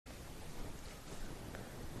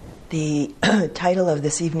The title of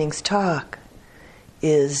this evening's talk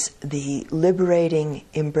is The Liberating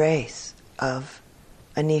Embrace of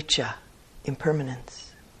Anicca,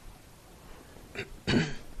 Impermanence.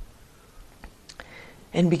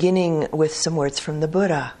 And beginning with some words from the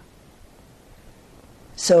Buddha.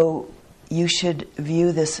 So you should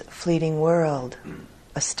view this fleeting world,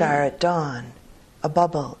 a star at dawn, a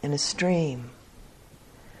bubble in a stream,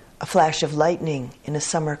 a flash of lightning in a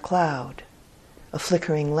summer cloud, a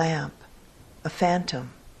flickering lamp, a phantom,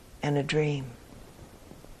 and a dream.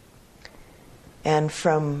 And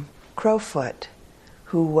from Crowfoot,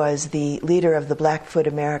 who was the leader of the Blackfoot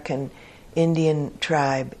American Indian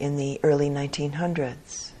tribe in the early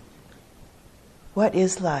 1900s. What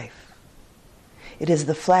is life? It is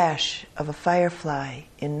the flash of a firefly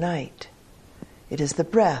in night. It is the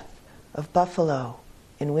breath of buffalo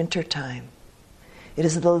in wintertime. It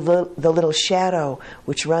is the little shadow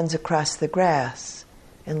which runs across the grass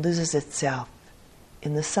and loses itself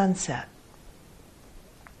in the sunset.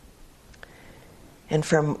 And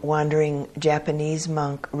from wandering Japanese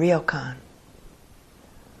monk Ryokan,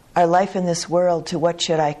 our life in this world, to what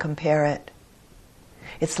should I compare it?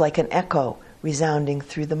 It's like an echo resounding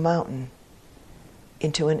through the mountain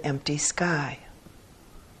into an empty sky.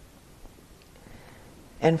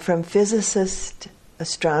 And from physicist,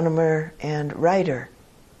 astronomer, and writer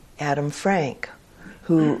Adam Frank,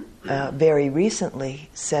 who very recently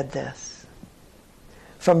said this: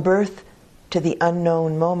 from birth to the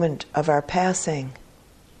unknown moment of our passing,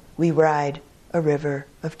 we ride a river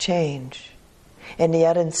of change. And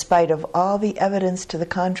yet, in spite of all the evidence to the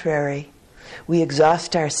contrary, we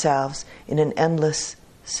exhaust ourselves in an endless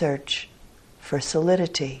search for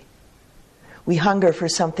solidity. We hunger for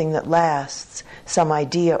something that lasts, some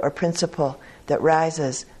idea or principle that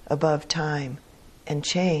rises above time and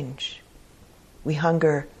change. We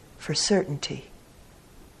hunger for certainty.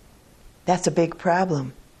 That's a big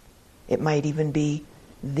problem. It might even be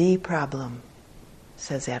the problem,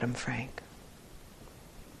 says Adam Frank.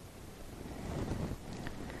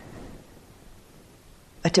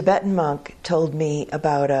 A Tibetan monk told me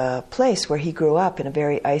about a place where he grew up in a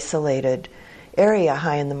very isolated area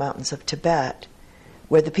high in the mountains of Tibet,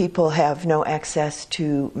 where the people have no access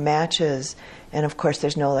to matches, and of course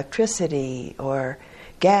there's no electricity or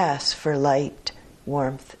gas for light,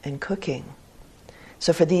 warmth, and cooking.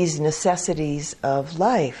 So for these necessities of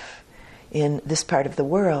life in this part of the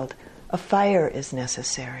world, a fire is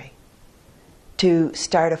necessary. To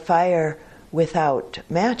start a fire without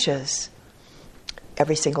matches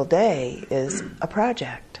every single day is a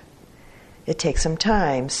project. It takes some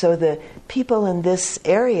time. So the people in this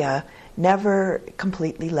area never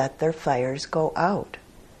completely let their fires go out.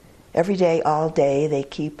 Every day, all day, they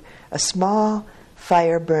keep a small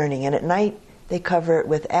fire burning, and at night they cover it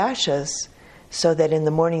with ashes so that in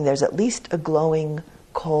the morning there's at least a glowing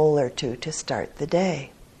coal or two to start the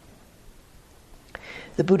day.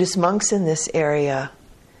 The Buddhist monks in this area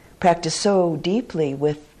practice so deeply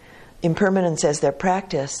with impermanence as their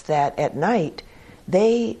practice that at night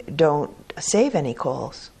they don't save any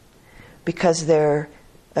coals because they're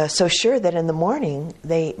so sure that in the morning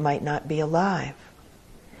they might not be alive.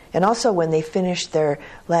 And also when they finish their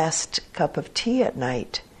last cup of tea at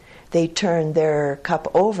night, they turn their cup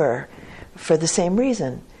over for the same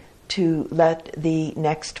reason, to let the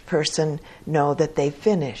next person know that they've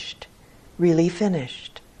finished, really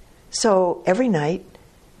finished. So every night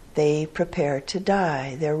they prepare to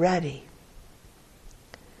die. They're ready.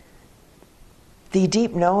 The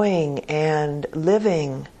deep knowing and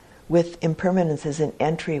living with impermanence is an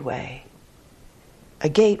entryway, a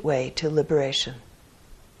gateway to liberation,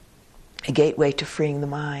 a gateway to freeing the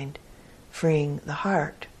mind, freeing the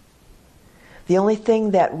heart. The only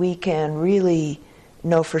thing that we can really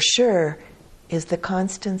know for sure is the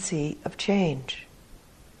constancy of change.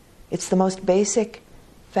 It's the most basic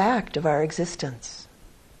fact of our existence.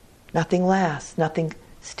 Nothing lasts, nothing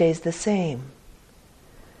stays the same.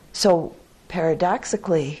 So,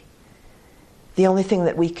 paradoxically, the only thing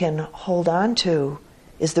that we can hold on to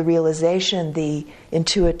is the realization, the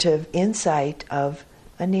intuitive insight of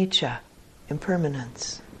anicca,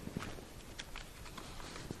 impermanence.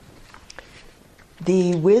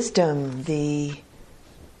 The wisdom, the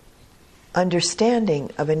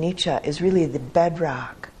understanding of anicca is really the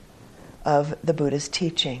bedrock of the Buddha's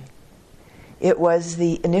teaching. It was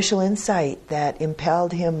the initial insight that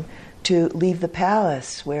impelled him to leave the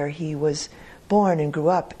palace where he was born and grew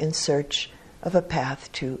up in search of a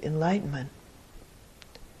path to enlightenment.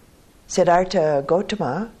 Siddhartha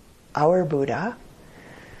Gautama, our Buddha,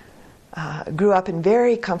 grew up in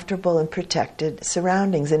very comfortable and protected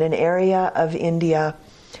surroundings in an area of India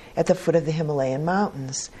at the foot of the Himalayan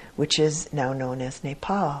mountains, which is now known as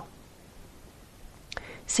Nepal,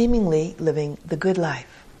 seemingly living the good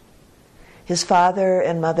life. His father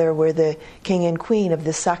and mother were the king and queen of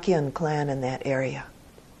the Sakyan clan in that area.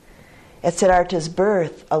 At Siddhartha's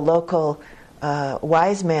birth, a local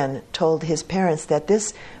wise man told his parents that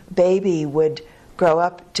this baby would grow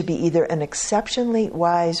up to be either an exceptionally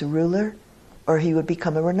wise ruler or he would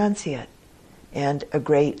become a renunciate and a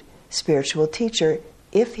great spiritual teacher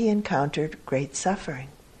if he encountered great suffering.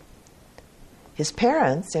 His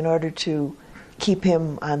parents, in order to keep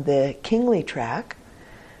him on the kingly track,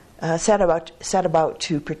 set about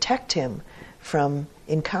to protect him from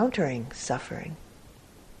encountering suffering.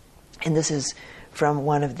 And this is from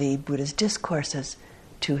one of the Buddha's discourses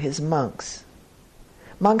to his monks.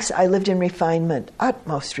 Monks, I lived in refinement,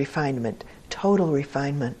 utmost refinement, total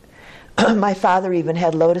refinement. My father even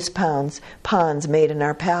had lotus ponds made in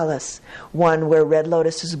our palace, one where red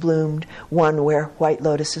lotuses bloomed, one where white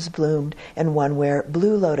lotuses bloomed, and one where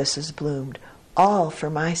blue lotuses bloomed, all for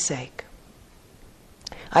my sake.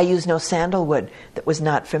 I used no sandalwood that was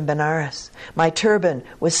not from Benares. My turban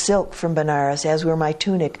was silk from Benares, as were my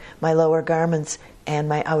tunic, my lower garments, and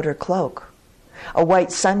my outer cloak. A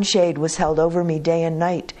white sunshade was held over me day and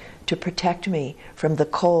night to protect me from the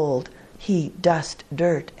cold, heat, dust,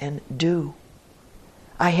 dirt, and dew.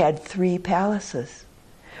 I had 3 palaces,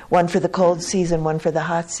 one for the cold season, one for the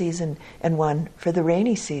hot season, and one for the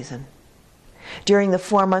rainy season. During the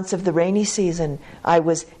 4 months of the rainy season, I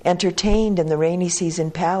was entertained in the rainy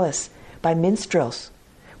season palace by minstrels,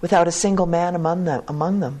 without a single man among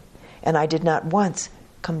them, and I did not once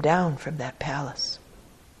come down from that palace.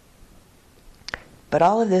 But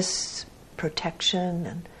all of this protection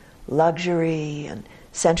and luxury and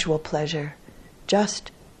sensual pleasure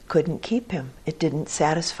just couldn't keep him. It didn't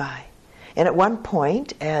satisfy. And at one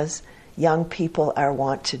point, as young people are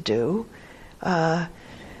wont to do,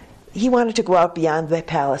 he wanted to go out beyond the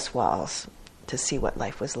palace walls to see what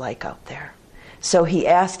life was like out there. So he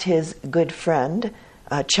asked his good friend,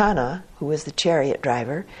 Channa, who was the chariot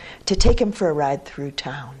driver, to take him for a ride through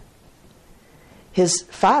town. His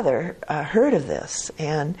father heard of this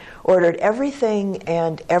and ordered everything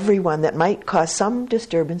and everyone that might cause some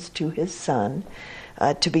disturbance to his son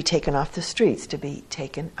to be taken off the streets, to be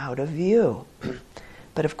taken out of view.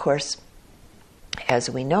 But of course, as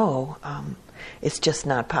we know, it's just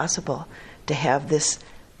not possible to have this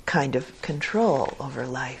kind of control over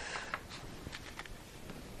life.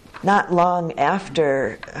 Not long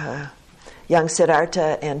after young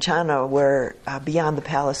Siddhartha and Channa were beyond the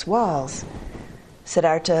palace walls,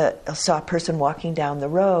 Siddhartha saw a person walking down the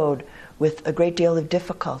road with a great deal of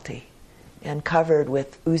difficulty and covered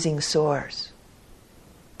with oozing sores.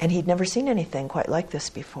 And he'd never seen anything quite like this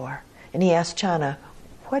before. And he asked Channa,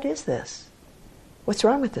 "What is this? What's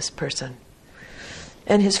wrong with this person?"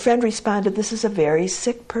 And his friend responded, "This is a very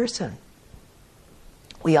sick person.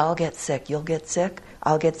 We all get sick. You'll get sick.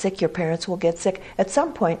 I'll get sick. Your parents will get sick. At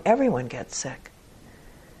some point, everyone gets sick."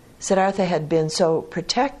 Siddhartha had been so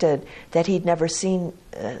protected that he'd never seen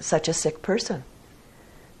such a sick person.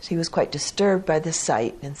 So he was quite disturbed by the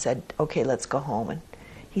sight and said, "Okay, let's go home." And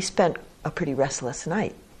he spent a pretty restless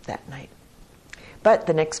night that night. But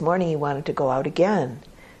the next morning he wanted to go out again.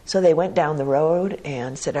 So they went down the road,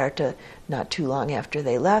 and Siddhartha, not too long after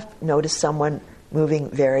they left, noticed someone moving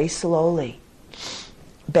very slowly,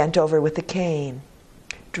 bent over with a cane,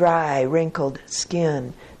 dry, wrinkled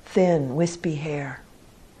skin, thin, wispy hair.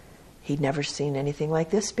 He'd never seen anything like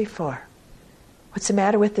this before. "What's the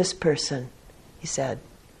matter with this person?" he said.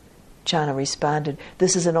 Channa responded,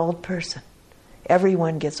 "This is an old person.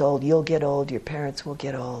 Everyone gets old. You'll get old. Your parents will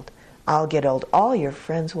get old. I'll get old. All your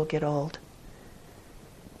friends will get old."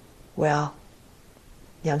 Well,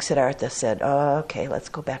 young Siddhartha said, "Oh, okay, let's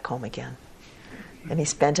go back home again." And he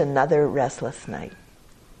spent another restless night.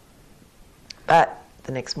 But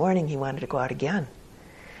the next morning he wanted to go out again.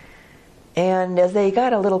 And as they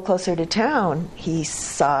got a little closer to town, he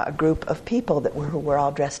saw a group of people who were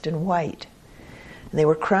all dressed in white. And they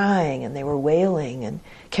were crying and they were wailing and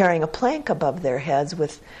carrying a plank above their heads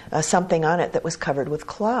with something on it that was covered with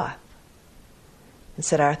cloth. And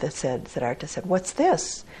Siddhartha said, "What's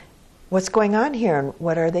this? What's going on here, and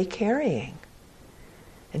what are they carrying?"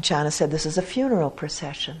 And Channa said, "This is a funeral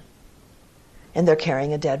procession, and they're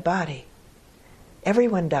carrying a dead body.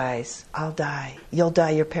 Everyone dies. I'll die. You'll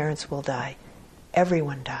die. Your parents will die.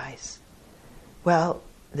 Everyone dies." Well,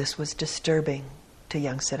 this was disturbing to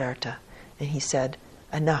young Siddhartha, and he said,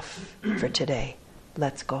 "Enough for today.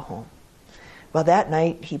 Let's go home." Well, that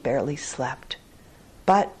night he barely slept.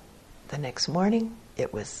 But the next morning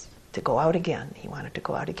it was to go out again. He wanted to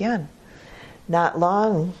go out again. not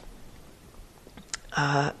long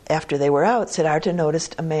after they were out, Siddhartha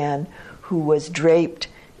noticed a man who was draped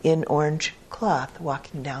in orange cloth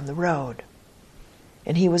walking down the road.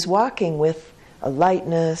 And he was walking with a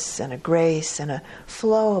lightness and a grace and a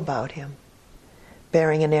flow about him,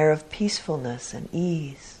 bearing an air of peacefulness and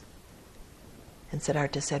ease. And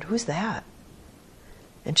Siddhartha said, "Who's that?"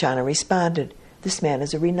 And Channa responded, "This man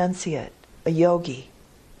is a renunciate, a yogi.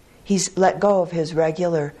 He's let go of his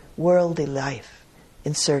regular worldly life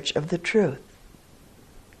in search of the truth."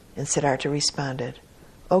 And Siddhartha responded,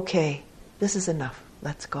 "Okay, this is enough.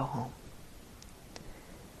 Let's go home."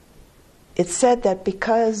 It's said that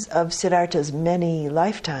because of Siddhartha's many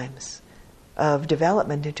lifetimes of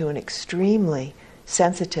development into an extremely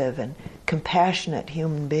sensitive and compassionate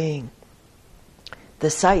human being, the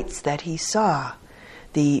sights that he saw,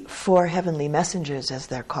 the four heavenly messengers as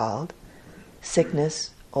they're called,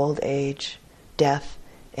 sickness, old age, death,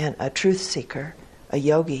 and a truth seeker, a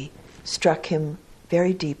yogi, struck him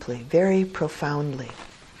very deeply, very profoundly.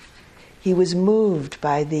 He was moved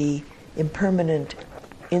by the impermanent,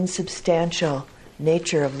 insubstantial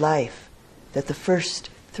nature of life that the first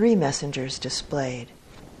three messengers displayed,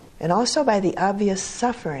 and also by the obvious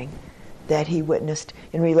suffering that he witnessed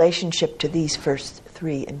in relationship to these first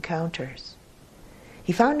three encounters.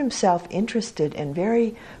 He found himself interested and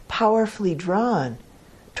very powerfully drawn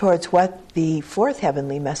towards what the fourth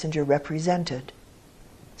heavenly messenger represented: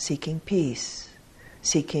 seeking peace,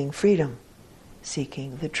 seeking freedom,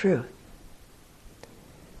 seeking the truth.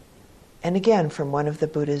 And again, from one of the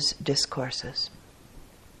Buddha's discourses: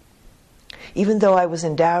 "Even though I was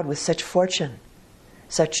endowed with such fortune,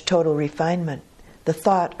 such total refinement, the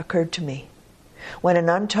thought occurred to me, when an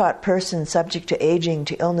untaught person subject to aging,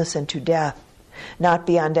 to illness, and to death, not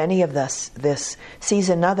beyond any of this, sees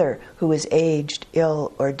another who is aged,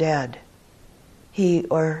 ill, or dead, he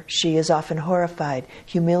or she is often horrified,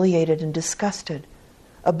 humiliated, and disgusted,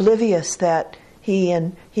 oblivious that he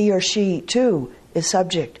or she too is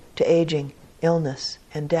subject to aging, illness,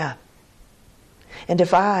 and death. And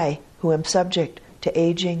if I, who am subject to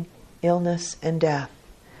aging, illness, and death,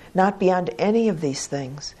 not beyond any of these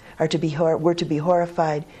things, were to be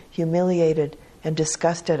horrified, humiliated, and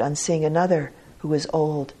disgusted on seeing another who is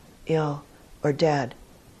old, ill, or dead,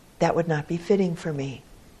 that would not be fitting for me."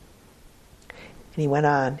 And he went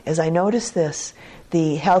on, "As I noticed this,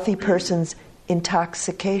 the healthy person's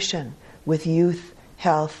intoxication with youth,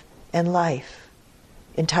 health, and life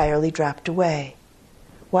entirely dropped away.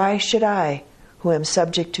 Why should I, who am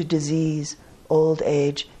subject to disease, old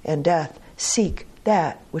age, and death, seek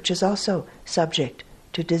that which is also subject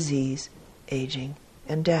to disease, aging,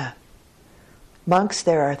 and death? Monks,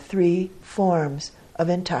 there are three forms of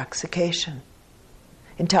intoxication: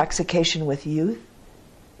 intoxication with youth,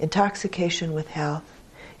 intoxication with health,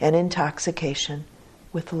 and intoxication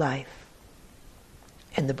with life."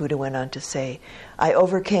 And the Buddha went on to say, "I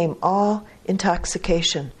overcame all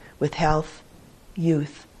intoxication with health,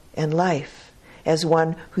 youth, and life as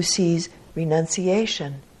one who sees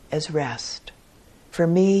renunciation as rest. For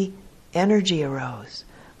me, energy arose.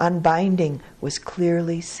 Unbinding was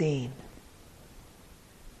clearly seen."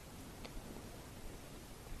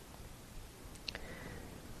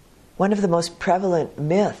 One of the most prevalent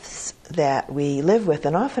myths that we live with,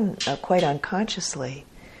 and often quite unconsciously,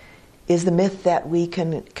 is the myth that we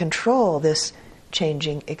can control this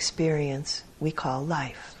changing experience we call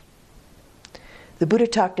life. The Buddha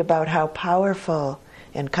talked about how powerful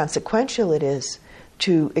and consequential it is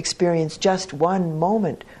to experience just one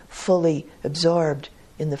moment fully absorbed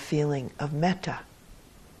in the feeling of metta.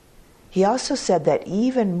 He also said that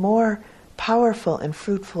even more powerful and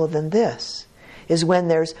fruitful than this is when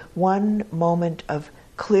there's one moment of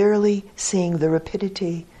clearly seeing the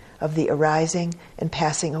rapidity of the arising and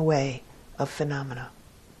passing away of phenomena.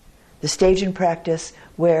 The stage in practice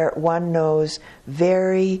where one knows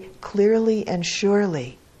very clearly and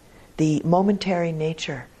surely the momentary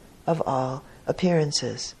nature of all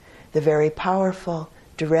appearances, the very powerful,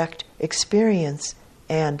 direct experience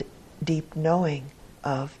and deep knowing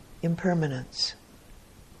of impermanence.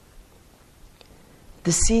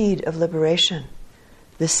 The seed of liberation,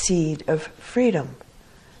 the seed of freedom,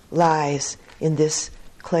 lies in this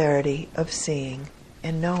clarity of seeing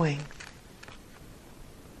and knowing.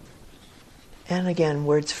 And again,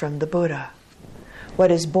 words from the Buddha.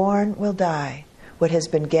 "What is born will die. What has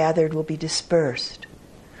been gathered will be dispersed.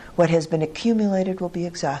 What has been accumulated will be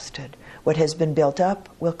exhausted. What has been built up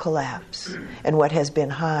will collapse. And what has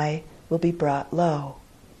been high will be brought low.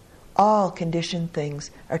 All conditioned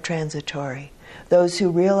things are transitory. Those who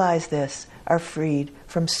realize this are freed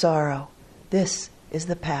from sorrow. This is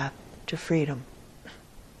the path to freedom."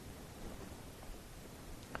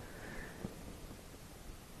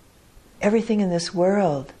 Everything in this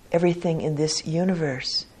world, everything in this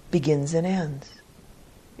universe begins and ends,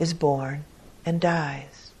 is born and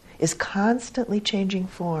dies, is constantly changing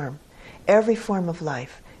form. Every form of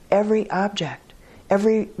life, every object,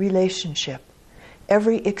 every relationship,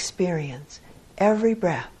 every experience, every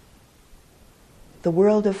breath. The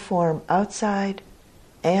world of form outside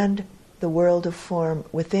and the world of form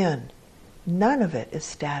within, none of it is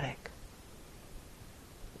static.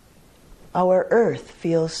 Our earth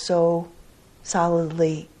feels so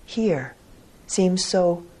solidly here, seems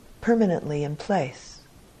so permanently in place.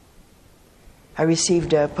 I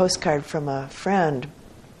received a postcard from a friend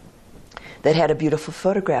that had a beautiful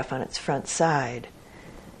photograph on its front side,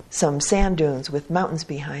 some sand dunes with mountains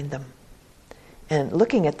behind them. And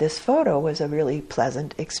looking at this photo was a really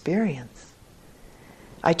pleasant experience.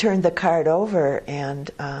 I turned the card over, and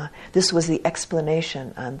this was the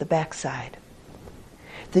explanation on the backside.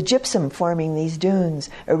 The gypsum forming these dunes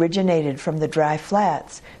originated from the dry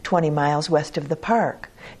flats 20 miles west of the park,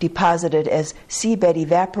 deposited as seabed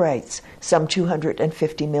evaporites some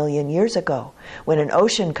 250 million years ago, when an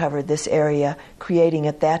ocean covered this area, creating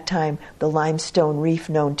at that time the limestone reef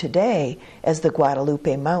known today as the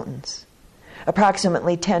Guadalupe Mountains.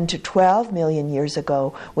 Approximately 10 to 12 million years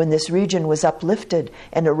ago, when this region was uplifted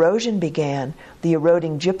and erosion began, the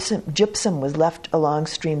eroding gypsum was left along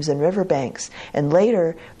streams and riverbanks, and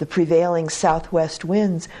later the prevailing southwest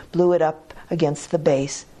winds blew it up against the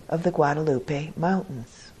base of the Guadalupe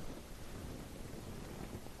Mountains.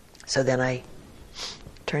 So then I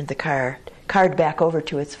turned the card back over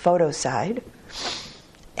to its photo side,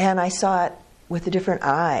 and I saw it with a different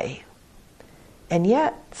eye, and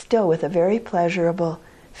yet still with a very pleasurable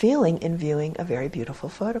feeling in viewing a very beautiful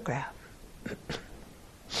photograph.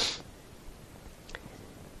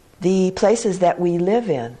 The places that we live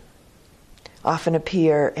in often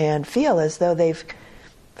appear and feel as though they've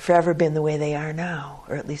forever been the way they are now,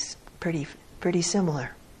 or at least pretty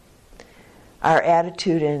similar. Our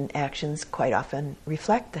attitude and actions quite often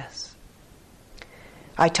reflect this.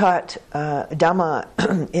 I taught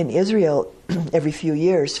Dhamma in Israel every few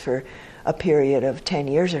years for a period of 10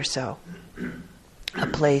 years or so, a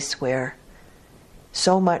place where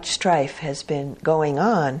so much strife has been going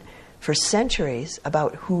on for centuries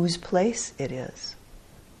about whose place it is.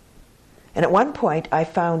 And at one point I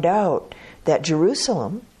found out that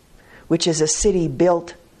Jerusalem, which is a city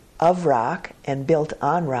built of rock and built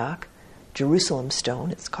on rock, Jerusalem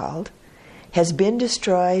stone it's called, has been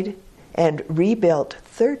destroyed and rebuilt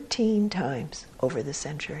 13 times over the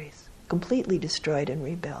centuries, completely destroyed and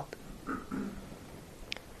rebuilt.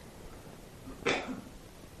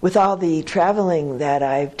 With all the traveling that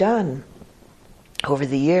I've done over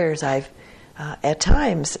the years, I've at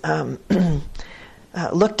times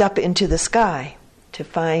looked up into the sky to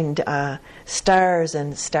find stars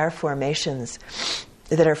and star formations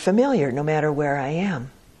that are familiar no matter where I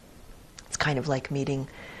am. It's kind of like meeting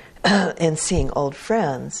and seeing old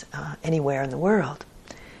friends anywhere in the world.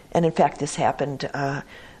 And in fact, this happened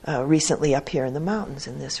recently up here in the mountains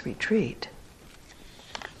in this retreat.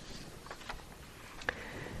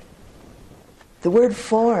 The word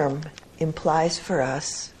form implies for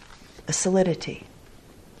us a solidity.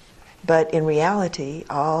 But in reality,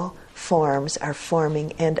 all forms are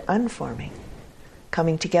forming and unforming,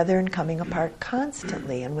 coming together and coming apart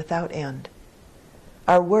constantly and without end.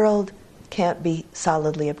 Our world can't be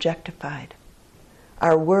solidly objectified.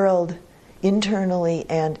 Our world, internally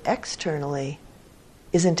and externally,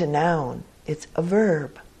 isn't a noun, it's a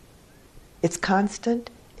verb. It's constant,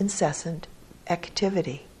 incessant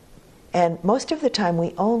activity. And most of the time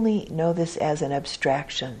we only know this as an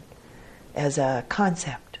abstraction, as a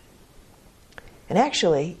concept. And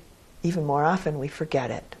actually, even more often we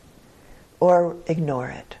forget it, or ignore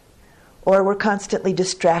it, or we're constantly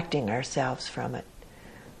distracting ourselves from it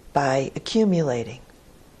by accumulating,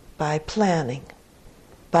 by planning,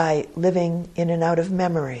 by living in and out of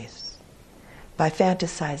memories, by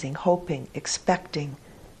fantasizing, hoping, expecting,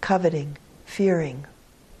 coveting, fearing.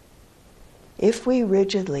 If we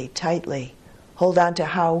rigidly, tightly hold on to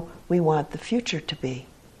how we want the future to be,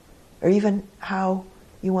 or even how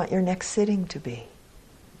you want your next sitting to be,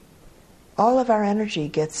 all of our energy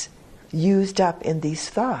gets used up in these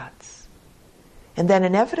thoughts. And then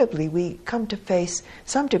inevitably we come to face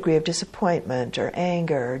some degree of disappointment or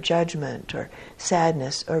anger or judgment or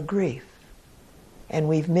sadness or grief. And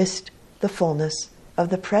we've missed the fullness of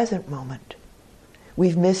the present moment.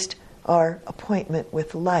 We've missed our appointment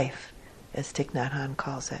with life, as Thich Nhat Hanh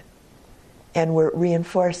calls it. And we're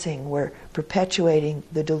reinforcing, we're perpetuating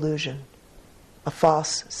the delusion, a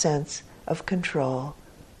false sense of control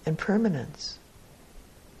and permanence.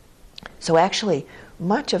 So actually,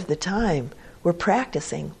 much of the time we're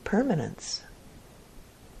practicing permanence.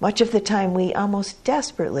 Much of the time we almost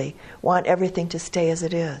desperately want everything to stay as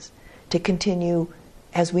it is, to continue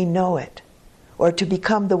as we know it, or to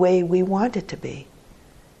become the way we want it to be.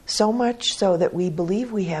 So much so that we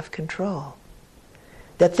believe we have control,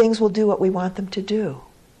 that things will do what we want them to do.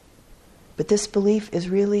 But this belief is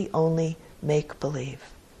really only make-believe,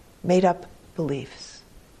 made-up beliefs.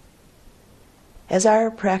 As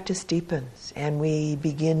our practice deepens and we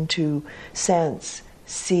begin to sense,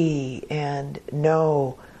 see, and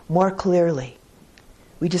know more clearly,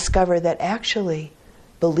 we discover that actually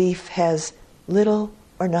belief has little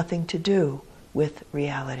or nothing to do with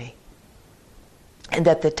reality. And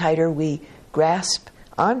that the tighter we grasp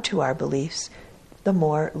onto our beliefs, the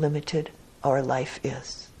more limited our life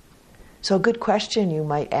is. So a good question you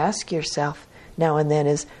might ask yourself now and then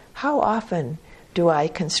is, how often do I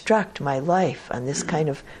construct my life on this kind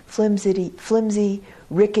of flimsy,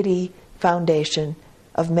 rickety foundation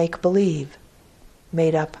of make-believe,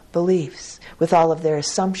 made-up beliefs, with all of their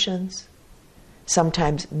assumptions,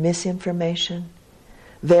 sometimes misinformation,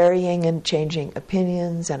 varying and changing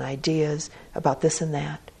opinions and ideas about this and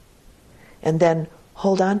that, and then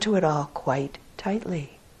hold on to it all quite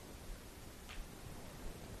tightly.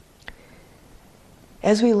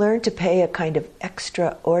 As we learn to pay a kind of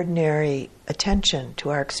extraordinary attention to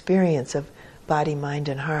our experience of body, mind,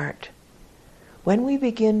 and heart, when we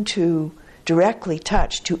begin to directly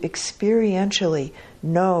touch, to experientially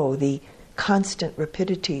know the constant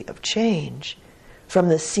rapidity of change, from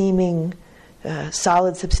the seeming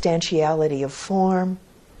solid substantiality of form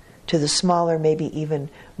to the smaller, maybe even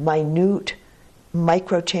minute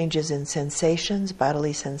micro changes in sensations,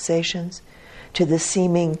 bodily sensations, to the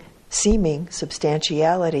seeming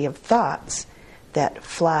substantiality of thoughts that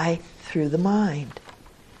fly through the mind.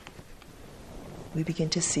 We begin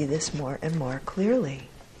to see this more and more clearly,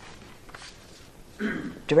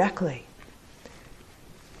 directly.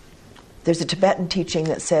 There's a Tibetan teaching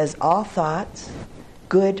that says all thoughts,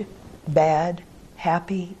 good, bad,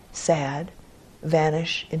 happy, sad,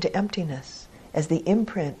 vanish into emptiness as the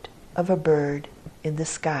imprint of a bird in the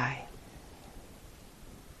sky.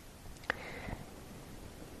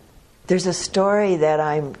 There's a story that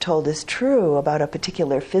I'm told is true about a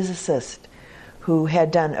particular physicist who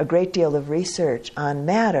had done a great deal of research on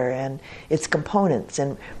matter and its components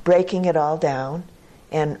and breaking it all down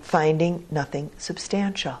and finding nothing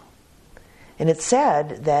substantial. And it's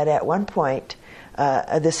said that at one point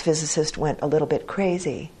this physicist went a little bit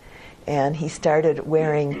crazy and he started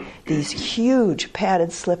wearing these huge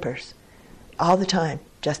padded slippers all the time,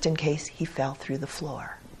 just in case he fell through the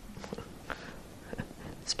floor.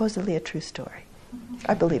 Supposedly a true story.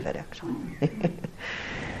 I believe it, actually.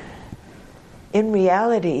 In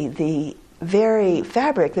reality, the very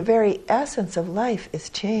fabric, the very essence of life is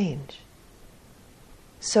change.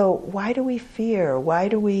 So why do we fear? Why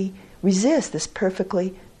do we resist this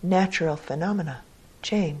perfectly natural phenomena?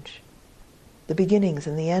 Change. The beginnings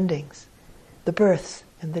and the endings. The births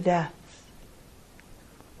and the deaths.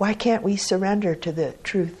 Why can't we surrender to the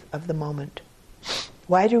truth of the moment?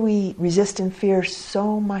 Why do we resist and fear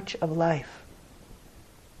so much of life?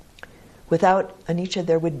 Without Anicca,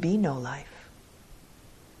 there would be no life.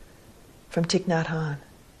 From Thich Nhat Hanh.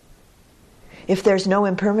 If there's no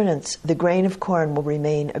impermanence, the grain of corn will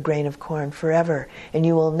remain a grain of corn forever, and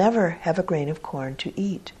you will never have a grain of corn to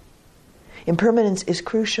eat. Impermanence is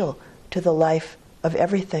crucial to the life of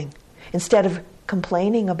everything. Instead of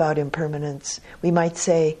complaining about impermanence, we might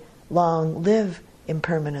say, long live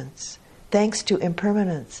impermanence. Thanks to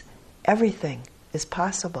impermanence, everything is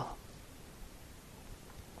possible.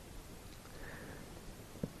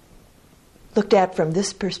 Looked at from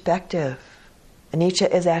this perspective, Anicca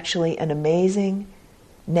is actually an amazing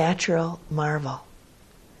natural marvel.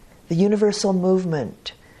 The universal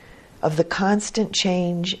movement of the constant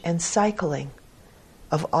change and cycling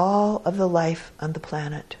of all of the life on the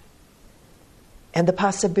planet, and the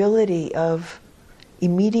possibility of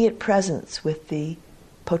immediate presence with the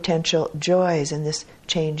potential joys in this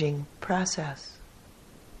changing process.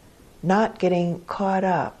 Not getting caught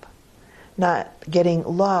up, not getting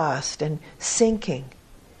lost and sinking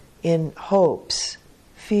in hopes,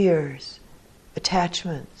 fears,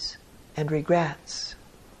 attachments, and regrets.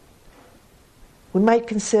 We might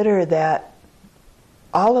consider that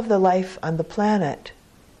all of the life on the planet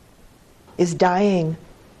is dying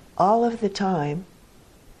all of the time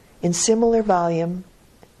in similar volume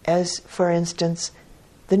as, for instance,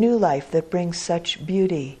 the new life that brings such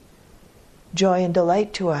beauty, joy, and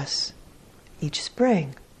delight to us each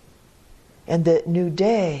spring, and the new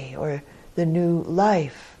day or the new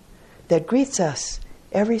life that greets us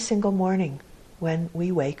every single morning when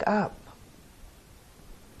we wake up.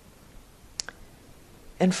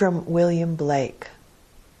 And from William Blake,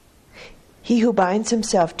 he who binds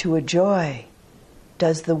himself to a joy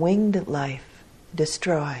does the winged life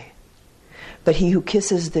destroy. But he who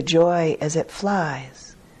kisses the joy as it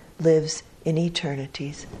flies lives in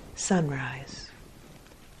eternity's sunrise.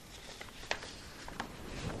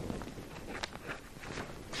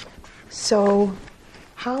 So,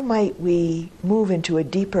 how might we move into a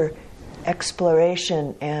deeper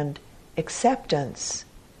exploration and acceptance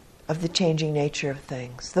of the changing nature of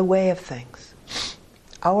things, the way of things,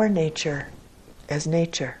 our nature as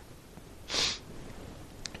nature?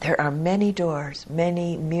 There are many doors,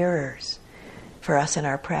 many mirrors for us in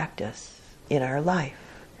our practice, in our life.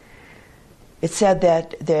 It's said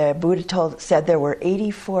that the Buddha said there were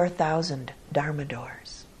 84,000 Dharma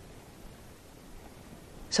doors.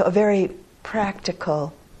 So a very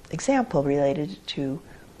practical example related to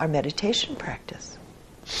our meditation practice.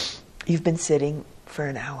 You've been sitting for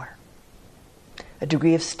an hour. A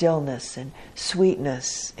degree of stillness and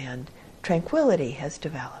sweetness and tranquility has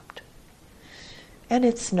developed. And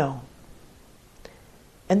it's known.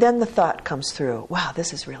 And then the thought comes through, wow,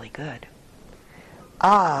 this is really good.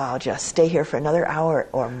 I'll just stay here for another hour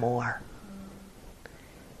or more.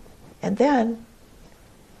 And then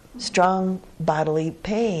strong bodily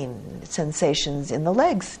pain, sensations in the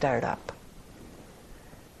legs start up.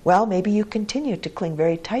 Well, maybe you continue to cling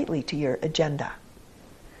very tightly to your agenda,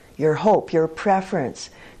 your hope, your preference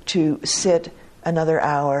to sit another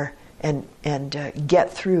hour and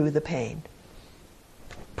get through the pain.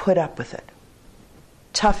 Put up with it.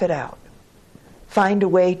 Tough it out. Find a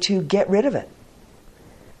way to get rid of it.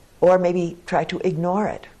 Or maybe try to ignore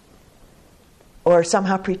it. Or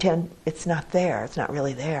somehow pretend it's not there, it's not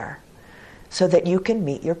really there. So that you can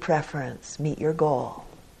meet your preference, meet your goal.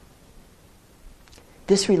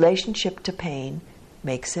 This relationship to pain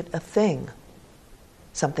makes it a thing.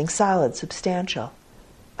 Something solid, substantial.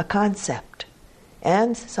 A concept.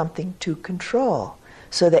 And something to control.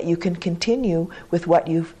 So that you can continue with what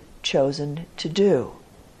you've chosen to do.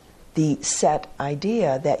 The set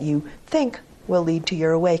idea that you think will lead to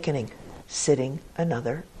your awakening, sitting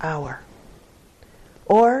another hour.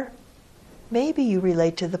 Or maybe you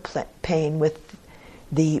relate to the pain with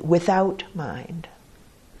the without mind,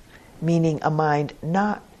 meaning a mind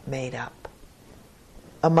not made up,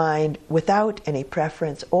 a mind without any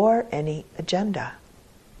preference or any agenda,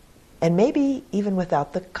 and maybe even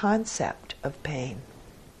without the concept of pain.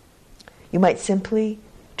 You might simply,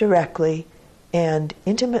 directly, and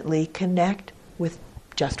intimately connect with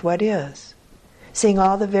just what is, seeing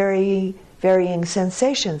all the varying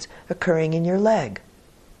sensations occurring in your leg,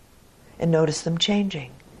 and notice them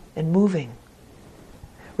changing and moving,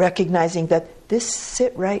 recognizing that this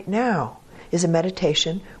sit right now is a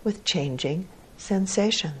meditation with changing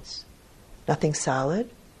sensations. Nothing solid,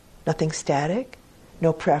 nothing static,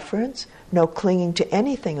 no preference, no clinging to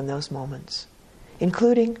anything in those moments,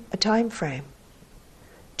 including a time frame.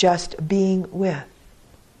 Just being with,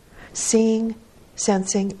 seeing,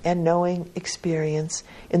 sensing, and knowing experience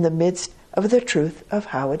in the midst of the truth of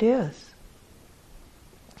how it is.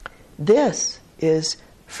 This is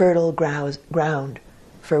fertile ground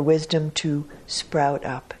for wisdom to sprout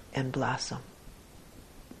up and blossom.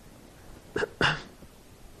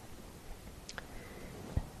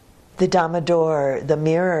 The Dhamma door, the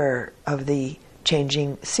mirror of the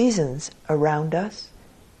changing seasons around us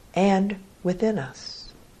and within us.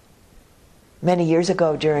 Many years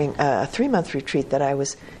ago, during a 3-month retreat that I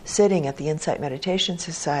was sitting at the Insight Meditation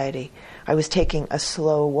Society, I was taking a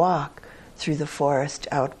slow walk through the forest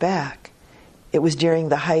out back. It was during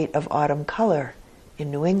the height of autumn color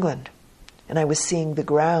in New England, and I was seeing the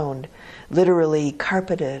ground literally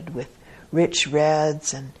carpeted with rich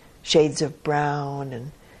reds and shades of brown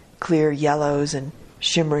and clear yellows and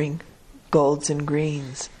shimmering golds and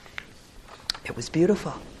greens. It was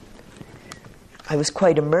beautiful. I was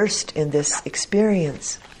quite immersed in this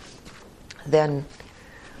experience. Then,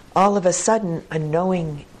 all of a sudden, a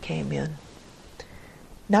knowing came in.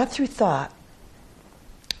 Not through thought,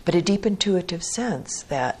 but a deep intuitive sense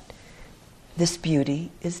that this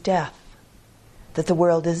beauty is death, that the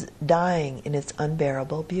world is dying in its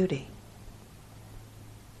unbearable beauty.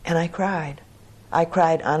 And I cried. I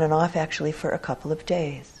cried on and off actually for a couple of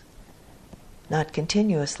days. Not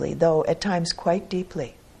continuously, though at times quite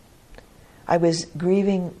deeply. I was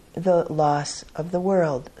grieving the loss of the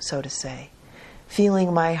world, so to say,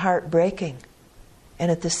 feeling my heart breaking,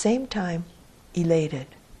 and at the same time elated.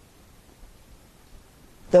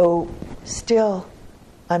 Though still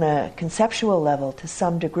on a conceptual level to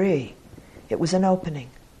some degree, it was an opening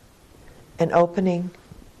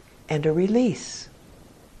and a release.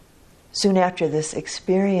 Soon after this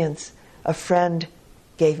experience, a friend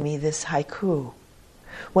gave me this haiku.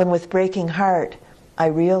 When with breaking heart I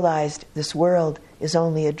realized this world is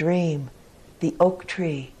only a dream, the oak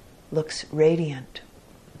tree looks radiant.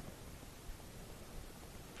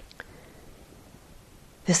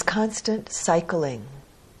 This constant cycling,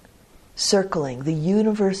 circling, the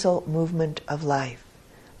universal movement of life,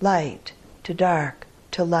 light to dark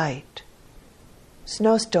to light,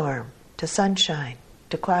 snowstorm to sunshine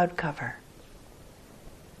to cloud cover,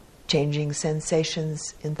 changing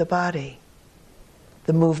sensations in the body,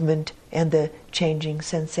 the movement and the changing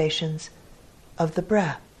sensations of the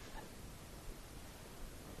breath.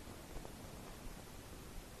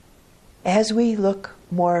 As we look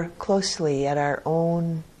more closely at our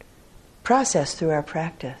own process through our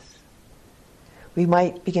practice, we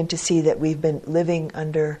might begin to see that we've been living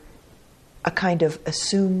under a kind of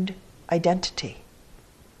assumed identity,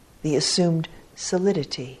 the assumed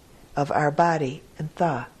solidity of our body and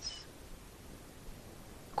thoughts.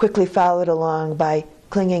 Quickly followed along by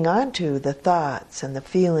clinging on to the thoughts and the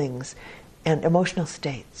feelings and emotional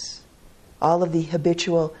states, all of the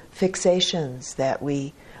habitual fixations that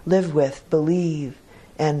we live with, believe,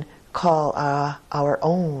 and call our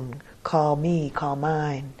own, call me, call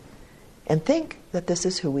mine, and think that this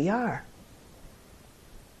is who we are.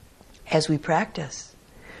 As we practice,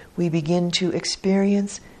 we begin to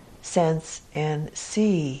experience, sense, and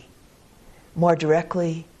see more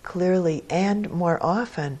directly, clearly, and more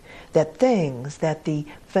often that things, that the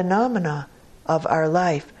phenomena of our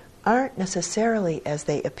life aren't necessarily as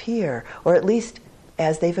they appear, or at least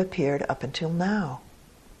as they've appeared up until now.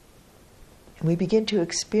 And we begin to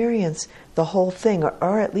experience the whole thing,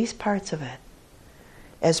 or at least parts of it,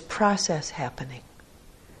 as process happening,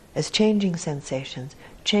 as changing sensations,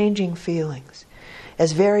 changing feelings,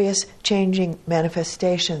 as various changing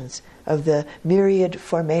manifestations of the myriad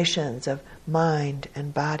formations of mind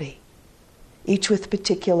and body, each with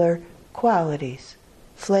particular qualities,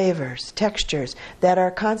 flavors, textures that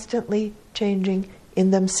are constantly changing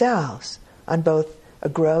in themselves on both a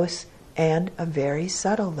gross and a very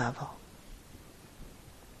subtle level.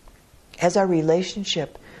 As our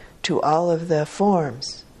relationship to all of the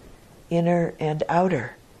forms, inner and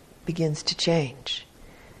outer, begins to change,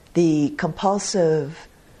 the compulsive,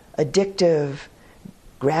 addictive,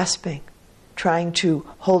 grasping, trying to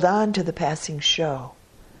hold on to the passing show,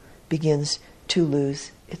 begins to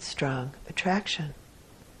lose its strong attraction.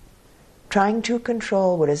 Trying to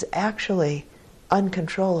control what is actually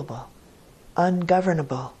uncontrollable,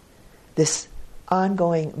 ungovernable, this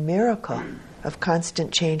ongoing miracle of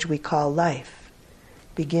constant change we call life,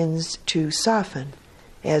 begins to soften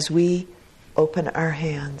as we open our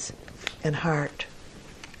hands and heart.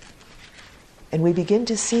 And we begin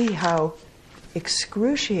to see how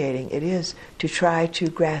excruciating it is to try to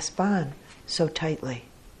grasp on so tightly.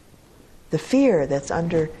 The fear that's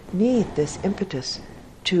underneath this impetus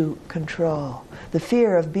to control, the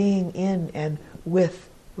fear of being in and with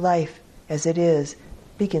life as it is,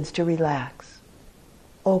 begins to relax,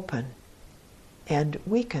 open, and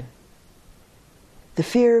weaken. The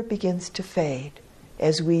fear begins to fade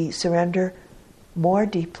as we surrender more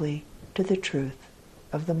deeply to the truth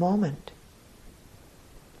of the moment.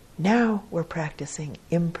 Now we're practicing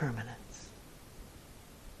impermanence.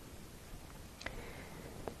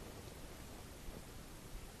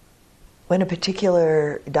 When a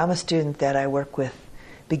particular Dhamma student that I work with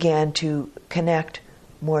began to connect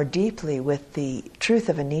more deeply with the truth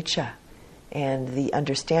of anicca and the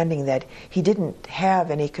understanding that he didn't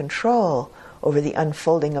have any control over the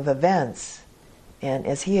unfolding of events, and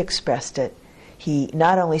as he expressed it, he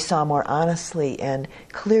not only saw more honestly and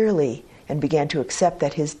clearly and began to accept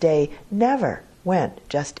that his day never went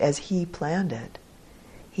just as he planned it,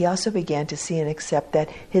 he also began to see and accept that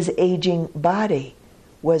his aging body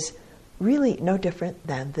was really no different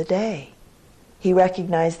than the day. He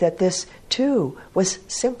recognized that this, too, was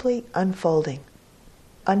simply unfolding,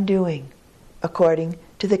 undoing, according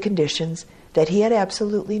to the conditions that he had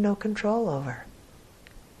absolutely no control over.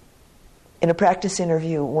 In a practice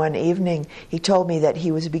interview one evening, he told me that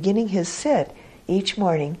he was beginning his sit each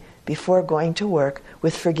morning before going to work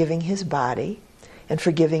with forgiving his body and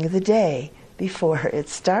forgiving the day before it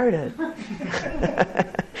started.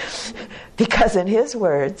 Because in his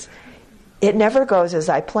words, it never goes as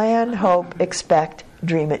I plan, hope, expect,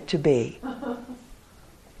 dream it to be.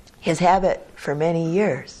 His habit for many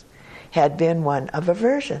years had been one of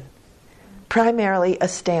aversion, primarily a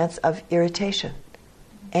stance of irritation,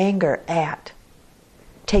 anger at,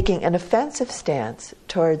 taking an offensive stance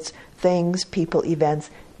towards things, people, events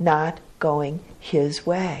not going his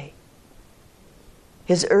way.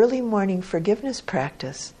 His early morning forgiveness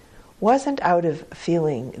practice wasn't out of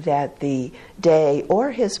feeling that the day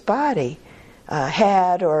or his body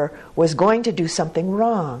had or was going to do something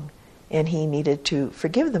wrong, and he needed to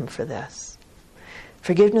forgive them for this.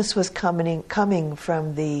 Forgiveness was coming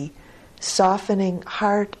from the softening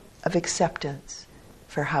heart of acceptance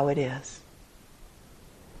for how it is.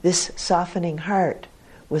 This softening heart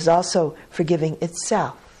was also forgiving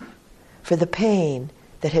itself for the pain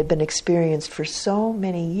that had been experienced for so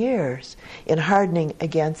many years in hardening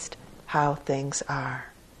against how things are,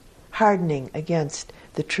 hardening against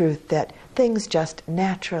the truth that things just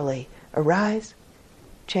naturally arise,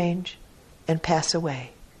 change, and pass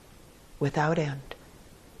away without end.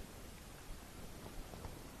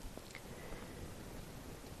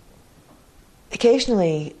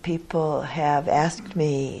 Occasionally, people have asked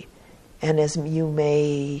me, and as you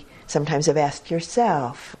may sometimes have asked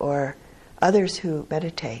yourself or others who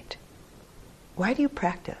meditate, why do you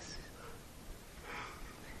practice?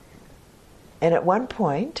 And at one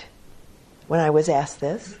point, when I was asked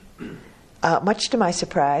this, much to my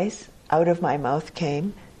surprise, out of my mouth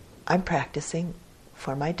came, I'm practicing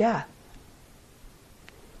for my death.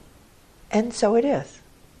 And so it is.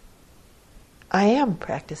 I am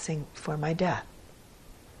practicing for my death.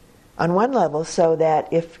 On one level, so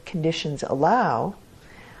that if conditions allow,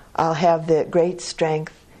 I'll have the great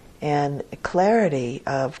strength and clarity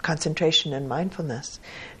of concentration and mindfulness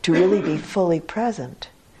to really be fully present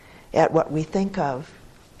at what we think of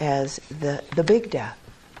as the big death.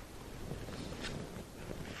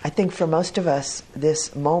 I think for most of us,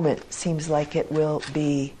 this moment seems like it will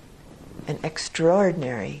be an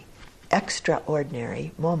extraordinary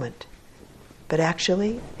moment. But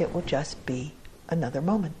actually, it will just be another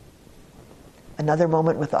moment. Another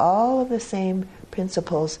moment with all of the same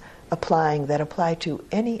principles that apply to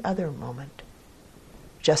any other moment.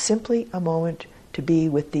 Just simply a moment to be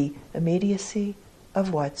with the immediacy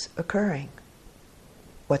of what's occurring.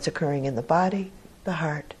 What's occurring in the body, the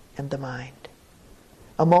heart, and the mind.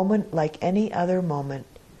 A moment like any other moment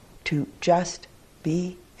to just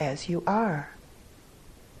be as you are.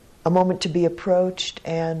 A moment to be approached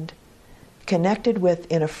and connected with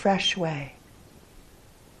in a fresh way.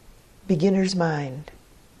 Beginner's mind,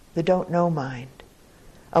 the don't know mind.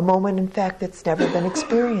 A moment, in fact, that's never been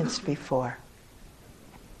experienced before.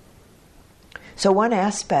 So one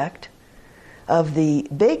aspect of the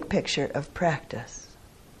big picture of practice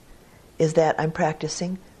is that I'm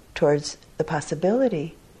practicing towards the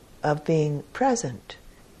possibility of being present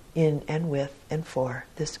in and with and for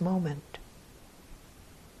this moment.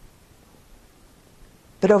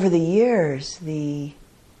 But over the years, the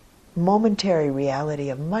momentary reality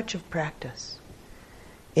of much of practice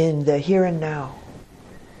in the here and now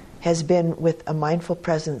has been with a mindful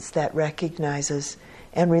presence that recognizes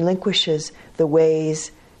and relinquishes the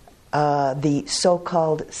ways the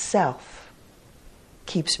so-called self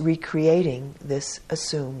keeps recreating this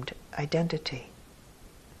assumed identity.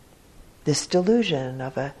 This delusion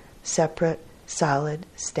of a separate, solid,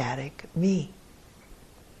 static me.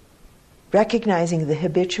 Recognizing the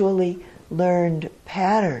habitually learned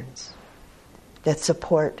patterns that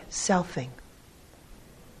support selfing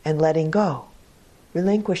and letting go,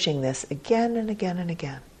 relinquishing this again and again and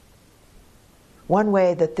again. One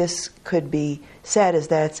way that this could be said is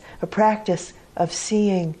that it's a practice of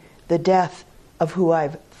seeing the death of who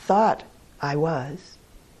I've thought I was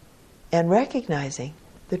and recognizing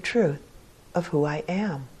the truth of who I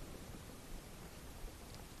am.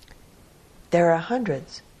 There are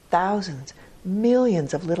hundreds, thousands,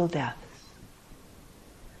 millions of little deaths.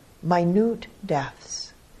 Minute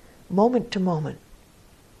deaths, moment to moment,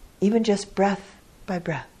 even just breath by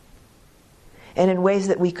breath, and in ways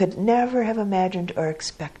that we could never have imagined or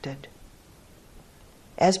expected.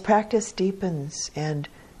 As practice deepens and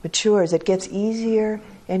matures, it gets easier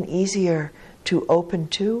and easier to open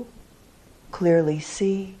to, clearly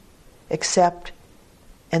see, accept,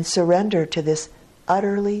 and surrender to this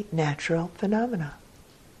utterly natural phenomena.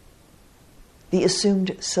 The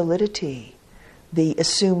assumed solidity, the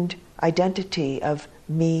assumed identity of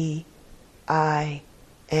me, I,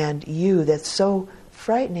 and you that's so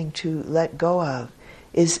frightening to let go of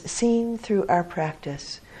is seen through our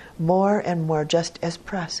practice more and more just as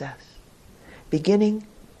process, beginning,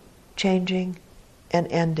 changing, and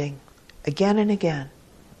ending, again and again,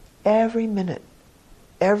 every minute,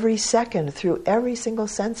 every second, through every single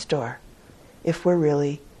sense door, if we're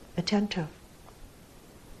really attentive.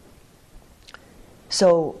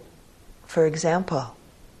 So, for example,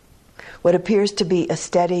 what appears to be a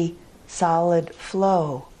steady, solid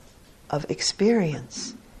flow of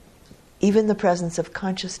experience, even the presence of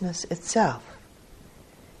consciousness itself,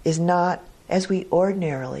 is not as we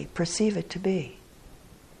ordinarily perceive it to be.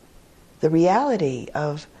 The reality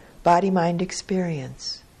of body-mind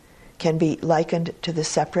experience can be likened to the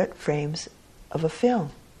separate frames of a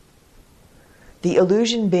film. The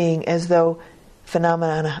illusion being as though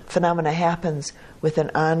phenomena happens with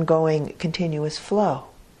an ongoing, continuous flow,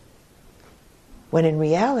 when in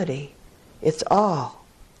reality, it's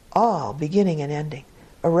all beginning and ending,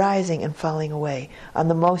 arising and falling away on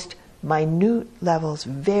the most minute levels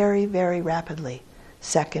very, very rapidly,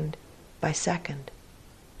 second by second.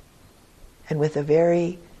 And with a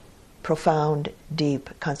very profound, deep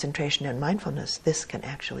concentration and mindfulness, this can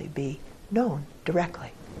actually be known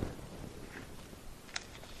directly.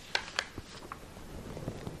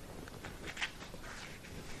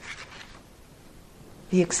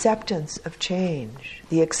 The acceptance of change,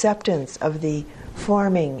 the acceptance of the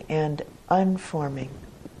forming and unforming,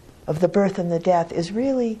 of the birth and the death, is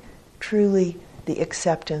really, truly the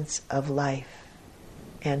acceptance of life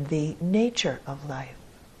and the nature of life.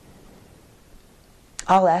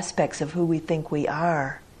 All aspects of who we think we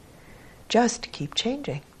are just keep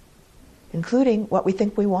changing, including what we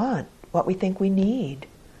think we want, what we think we need.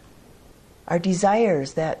 Our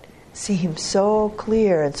desires that seem so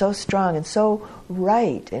clear and so strong and so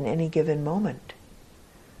right in any given moment.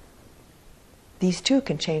 These too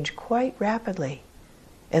can change quite rapidly,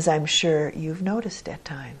 as I'm sure you've noticed at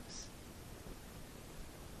times.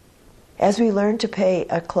 As we learn to pay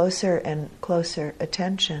a closer and closer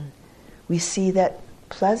attention, we see that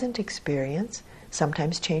pleasant experience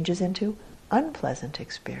sometimes changes into unpleasant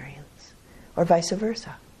experience, or vice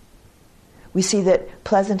versa. We see that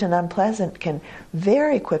pleasant and unpleasant can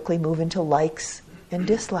very quickly move into likes and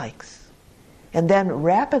dislikes, and then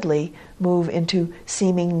rapidly move into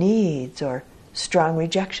seeming needs or strong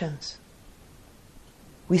rejections.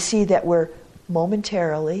 We see that we're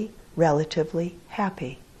momentarily, relatively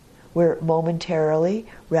happy. We're momentarily,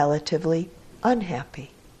 relatively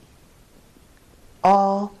unhappy.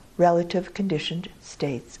 All relative conditioned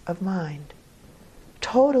states of mind,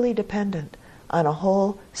 totally dependent on a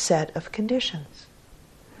whole set of conditions,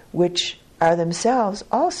 which are themselves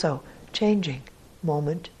also changing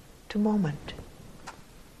moment to moment.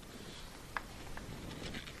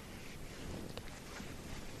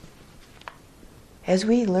 As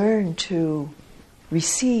we learn to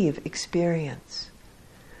receive experience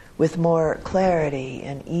with more clarity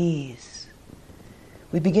and ease,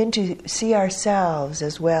 we begin to see ourselves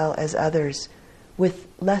as well as others with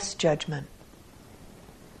less judgment.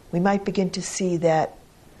 We might begin to see that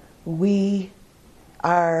we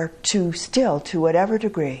are to whatever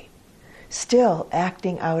degree, still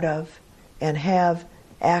acting out of and have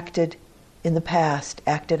acted in the past,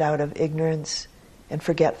 acted out of ignorance and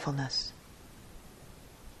forgetfulness.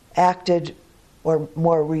 Acted, or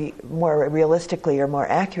more realistically or more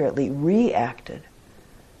accurately, reacted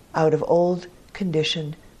out of old,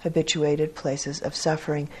 conditioned, habituated places of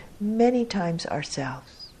suffering, many times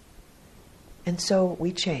ourselves. And so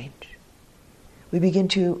we change. We begin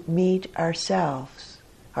to meet ourself,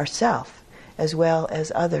 as well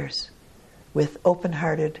as others, with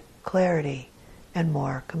open-hearted clarity and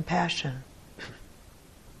more compassion.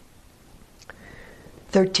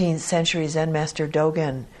 13th century Zen master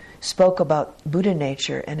Dogen spoke about Buddha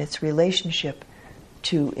nature and its relationship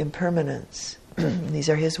to impermanence. These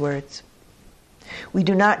are his words. We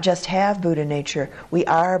do not just have Buddha nature, we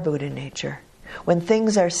are Buddha nature. When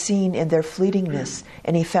things are seen in their fleetingness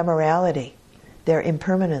and ephemerality, their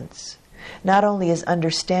impermanence, not only is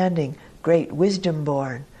understanding great wisdom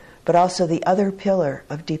born, but also the other pillar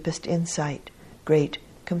of deepest insight, great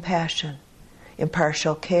compassion,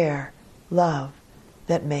 impartial care, love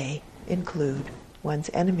that may include one's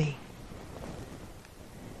enemy.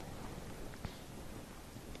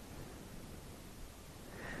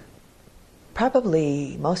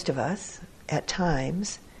 Probably most of us, at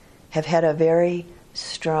times, have had a very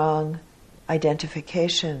strong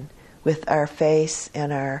identification with our face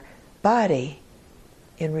and our body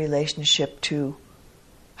in relationship to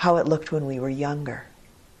how it looked when we were younger.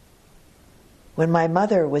 When my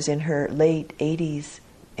mother was in her late 80s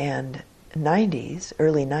and 90s,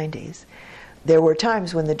 early 90s, there were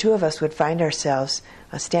times when the two of us would find ourselves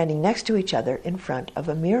standing next to each other in front of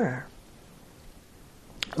a mirror,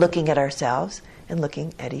 looking at ourselves and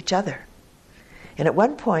looking at each other. And at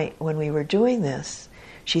one point when we were doing this,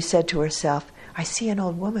 she said to herself, "I see an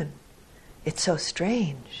old woman. It's so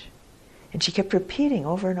strange." And she kept repeating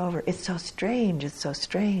over and over, "It's so strange, it's so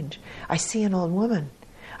strange. I see an old woman.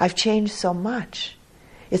 I've changed so much.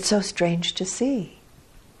 It's so strange to see."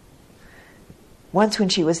 Once when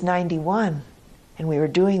she was 91 and we were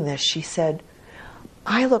doing this, she said,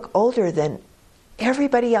 "I look older than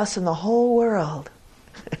everybody else in the whole world.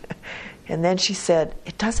 And then she said,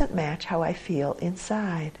 it doesn't match how I feel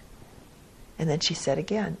inside. And then she said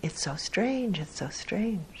again, it's so strange, it's so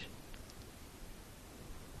strange.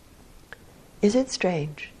 Is it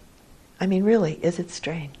strange? I mean, really, is it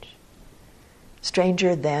strange?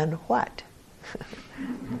 Stranger than what?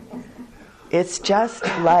 It's just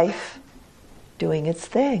life doing its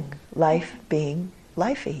thing, life being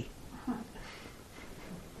lifey.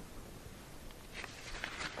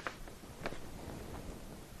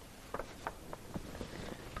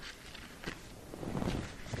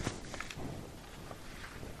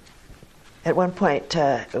 At one point,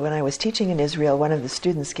 when I was teaching in Israel, one of the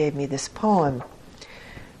students gave me this poem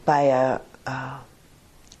by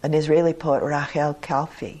an Israeli poet, Rachel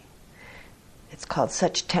Kalfi. It's called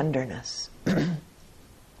Such Tenderness.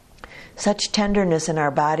 Such tenderness in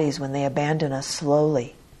our bodies when they abandon us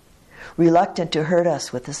slowly, reluctant to hurt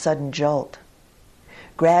us with a sudden jolt.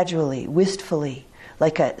 Gradually, wistfully,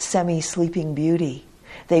 like a semi-sleeping beauty,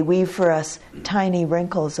 they weave for us tiny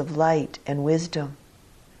wrinkles of light and wisdom,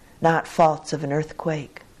 not faults of an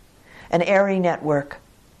earthquake, an airy network,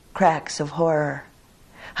 cracks of horror.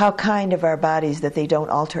 How kind of our bodies that they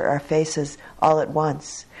don't alter our faces all at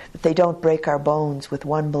once, that they don't break our bones with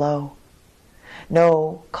one blow.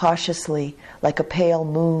 No, cautiously, like a pale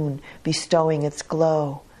moon bestowing its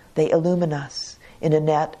glow, they illumine us in a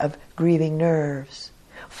net of grieving nerves,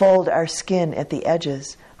 fold our skin at the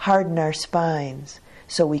edges, harden our spines,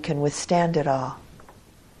 so we can withstand it all.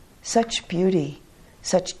 Such beauty,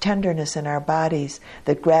 such tenderness in our bodies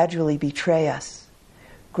that gradually betray us,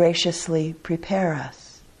 graciously prepare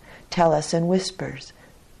us, tell us in whispers,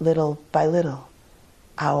 little by little,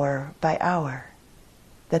 hour by hour,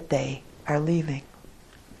 that they are leaving.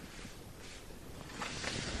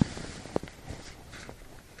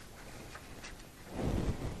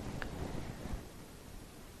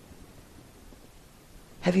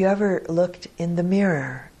 Have you ever looked in the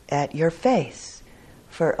mirror at your face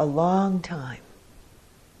for a long time?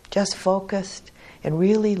 Just focused and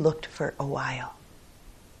really looked for a while.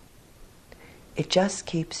 It just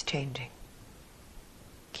keeps changing.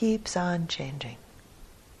 Keeps on changing.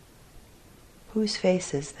 Whose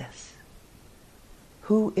face is this?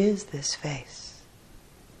 Who is this face?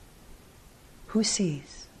 Who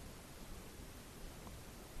sees?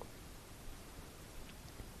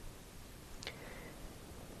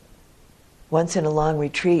 Once in a long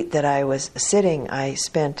retreat that I was sitting, I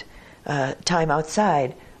spent time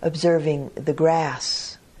outside observing the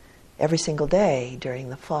grass every single day during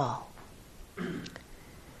the fall.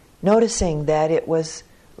 Noticing that it was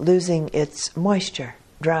losing its moisture,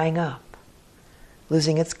 drying up,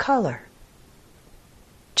 losing its color,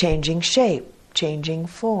 changing shape, changing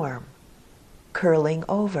form, curling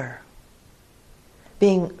over.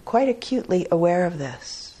 Being quite acutely aware of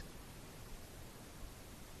this.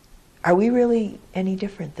 Are we really any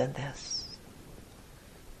different than this?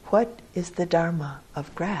 What is the dharma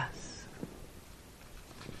of grass?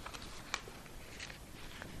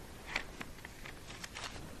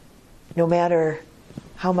 No matter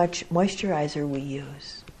how much moisturizer we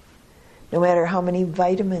use, no matter how many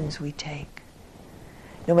vitamins we take,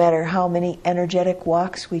 no matter how many energetic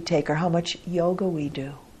walks we take or how much yoga we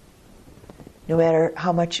do, no matter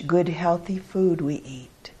how much good healthy food we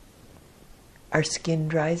eat, our skin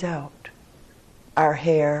dries out, our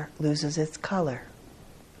hair loses its color,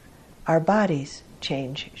 our bodies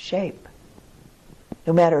change shape.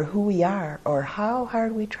 No matter who we are or how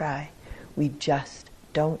hard we try, we just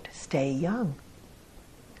don't stay young.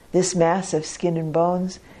 This mass of skin and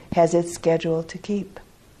bones has its schedule to keep,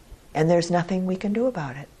 and there's nothing we can do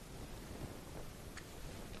about it.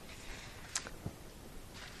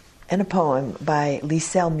 And a poem by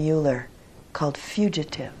Liesel Mueller called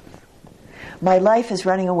Fugitive. My life is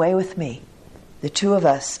running away with me. The two of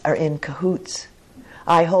us are in cahoots.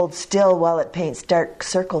 I hold still while it paints dark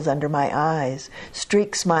circles under my eyes,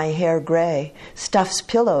 streaks my hair gray, stuffs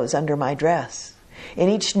pillows under my dress. In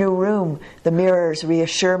each new room, the mirrors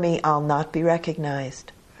reassure me I'll not be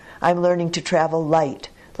recognized. I'm learning to travel light,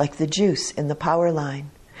 like the juice in the power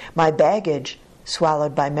line. My baggage,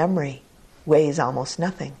 swallowed by memory, weighs almost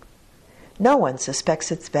nothing. No one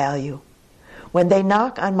suspects its value. When they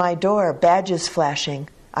knock on my door, badges flashing,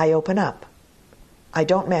 I open up. I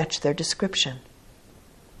don't match their description.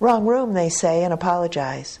 Wrong room, they say, and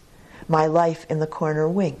apologize. My life in the corner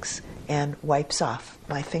winks and wipes off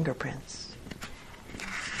my fingerprints.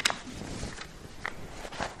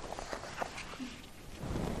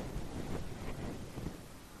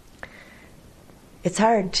 It's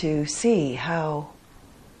hard to see how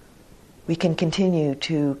we can continue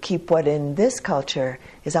to keep what in this culture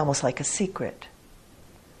is almost like a secret.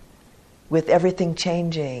 with everything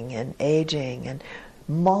changing and aging and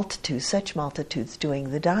such multitudes doing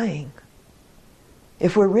the dying.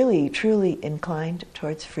 If we're really, truly inclined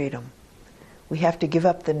towards freedom, we have to give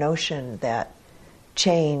up the notion that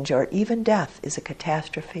change or even death is a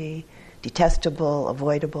catastrophe, detestable,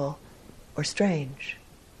 avoidable, or strange.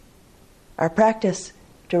 Our practice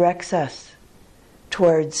directs us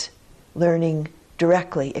towards learning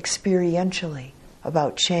directly, experientially,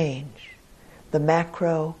 about change, the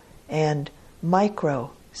macro and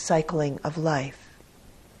micro cycling of life,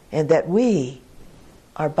 and that we,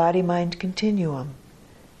 our body-mind continuum,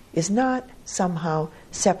 is not somehow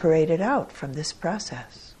separated out from this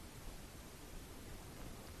process.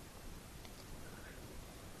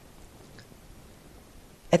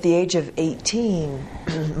 At the age of 18,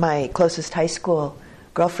 my closest high school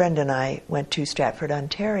girlfriend and I went to Stratford,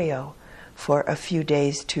 Ontario for a few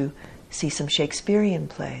days to see some Shakespearean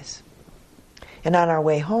plays. And on our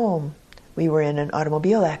way home, we were in an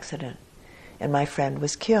automobile accident, and my friend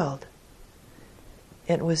was killed.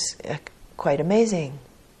 It was quite amazing.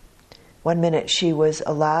 One minute she was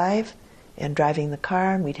alive and driving the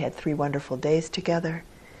car, and we'd had 3 wonderful days together.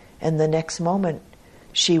 And the next moment,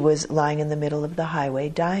 she was lying in the middle of the highway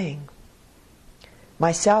dying.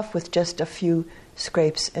 Myself with just a few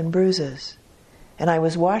scrapes and bruises. And I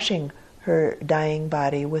was washing her dying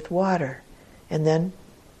body with water. And then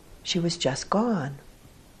she was just gone.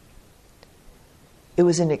 It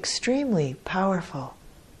was an extremely powerful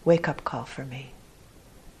wake-up call for me.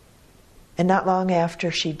 And not long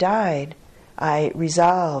after she died, I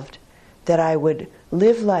resolved that I would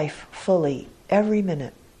live life fully every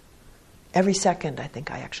minute, every second, I think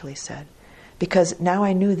I actually said, because now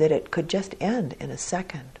I knew that it could just end in a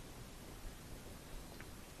second.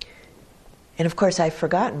 And of course, I've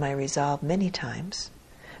forgotten my resolve many times,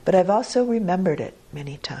 but I've also remembered it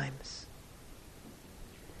many times.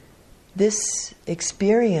 This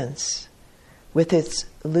experience, with its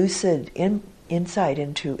lucid insight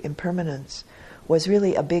into impermanence, was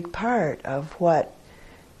really a big part of what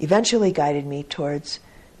eventually guided me towards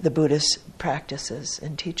the Buddhist practices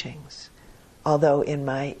and teachings. Although in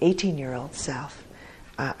my 18-year-old self,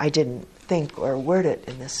 I didn't think or word it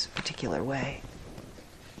in this particular way.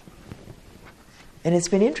 And it's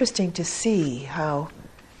been interesting to see how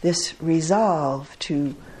this resolve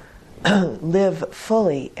to live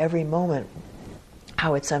fully every moment,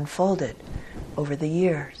 how it's unfolded over the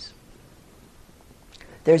years.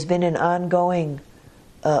 There's been an ongoing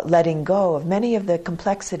letting go of many of the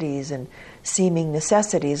complexities and seeming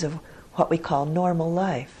necessities of what we call normal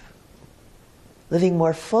life. Living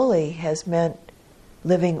more fully has meant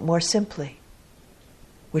living more simply,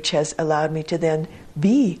 which has allowed me to then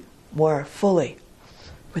be more fully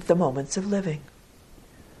with the moments of living,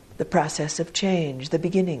 the process of change, the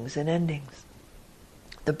beginnings and endings,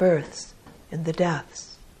 the births and the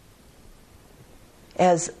deaths.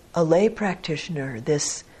 As a lay practitioner,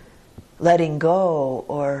 this letting go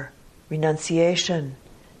or renunciation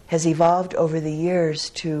has evolved over the years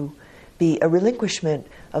to be a relinquishment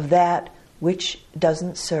of that which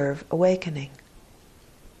doesn't serve awakening.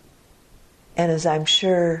 And as I'm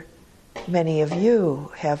sure many of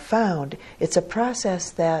you have found, it's a process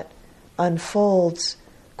that unfolds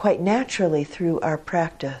quite naturally through our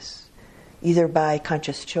practice, either by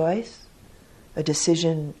conscious choice, a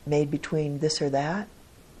decision made between this or that,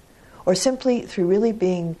 or simply through really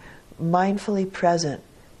being mindfully present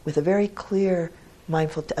with a very clear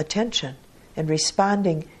mindful attention and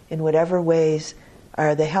responding in whatever ways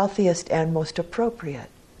are the healthiest and most appropriate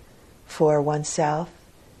for oneself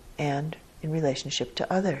and in relationship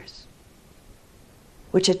to others,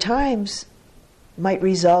 which at times might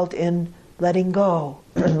result in letting go,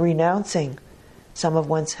 renouncing some of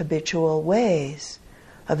one's habitual ways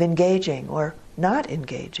of engaging or not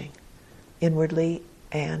engaging inwardly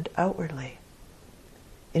and outwardly,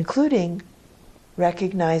 including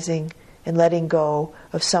recognizing and letting go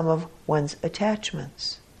of some of one's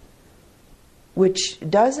attachments, which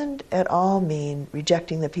doesn't at all mean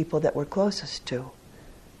rejecting the people that we're closest to,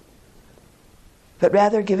 but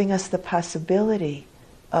rather giving us the possibility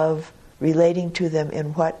of relating to them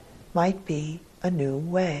in what might be a new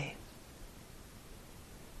way.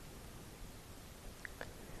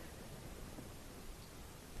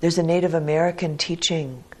 There's a Native American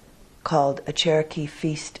teaching called a Cherokee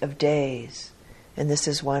Feast of Days, and this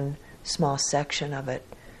is one small section of it,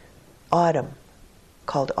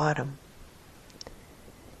 called Autumn.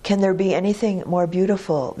 Can there be anything more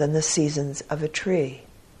beautiful than the seasons of a tree?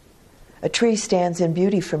 A tree stands in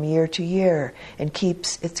beauty from year to year and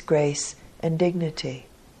keeps its grace and dignity.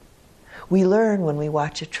 We learn when we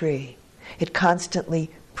watch a tree. It constantly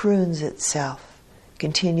prunes itself,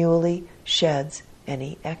 continually sheds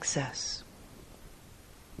any excess.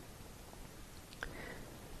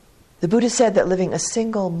 The Buddha said that living a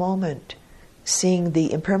single moment, seeing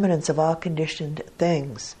the impermanence of all conditioned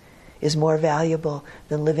things, is more valuable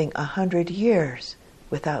than living 100 years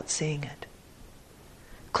without seeing it.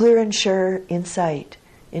 Clear and sure insight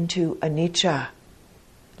into anicca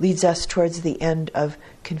leads us towards the end of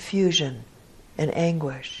confusion and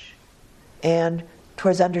anguish, and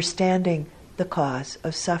towards understanding the cause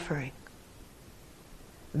of suffering.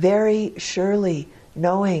 Very surely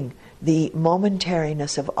knowing the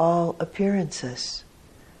momentariness of all appearances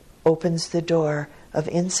opens the door of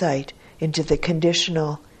insight into the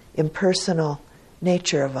conditional, impersonal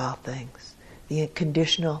nature of all things, the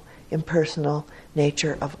conditional, impersonal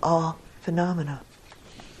nature of all phenomena.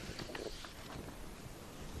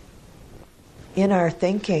 In our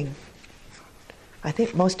thinking, I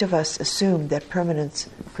think most of us assume that permanence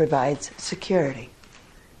provides security.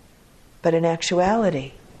 But in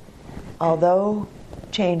actuality, although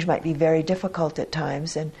change might be very difficult at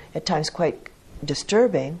times, and at times quite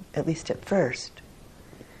disturbing, at least at first,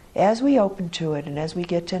 as we open to it and as we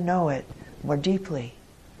get to know it more deeply,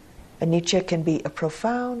 anicca can be a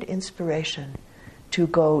profound inspiration to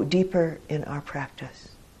go deeper in our practice.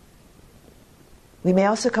 We may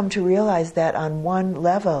also come to realize that on one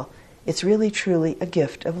level, it's really truly a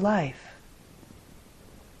gift of life.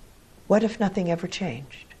 What if nothing ever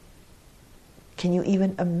changed? Can you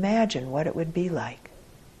even imagine what it would be like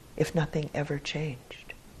if nothing ever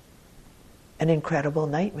changed? An incredible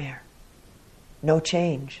nightmare. No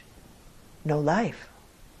change, no life.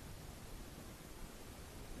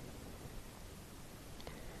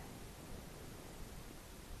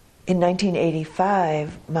 In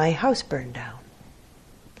 1985, my house burned down.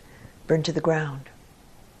 Burned to the ground.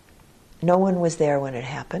 No one was there when it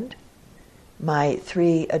happened. My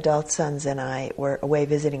 3 adult sons and I were away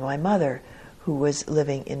visiting my mother, who was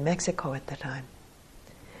living in Mexico at the time.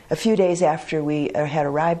 A few days after we had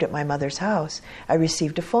arrived at my mother's house, I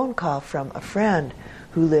received a phone call from a friend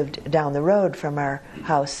who lived down the road from our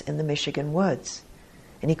house in the Michigan woods.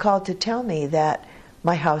 And he called to tell me that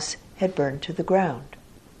my house had burned to the ground.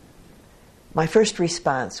 My first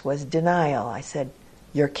response was denial. I said,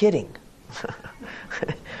 "You're kidding."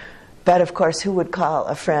 But of course, who would call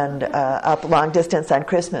a friend up long distance on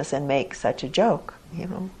Christmas and make such a joke, you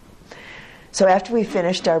know? So after we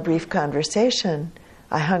finished our brief conversation,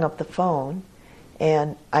 I hung up the phone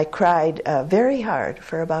and I cried very hard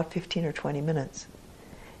for about 15 or 20 minutes.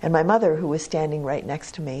 And my mother, who was standing right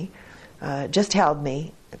next to me, just held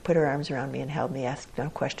me, put her arms around me and held me, asked no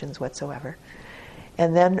questions whatsoever.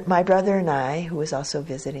 And then my brother and I, who was also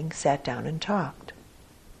visiting, sat down and talked.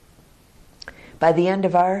 By the end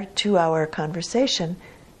of our 2-hour conversation,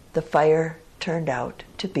 the fire turned out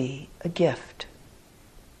to be a gift.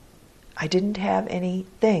 I didn't have any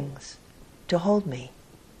things to hold me.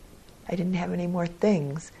 I didn't have any more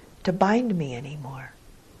things to bind me anymore.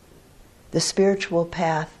 The spiritual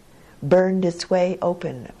path burned its way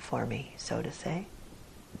open for me, so to say.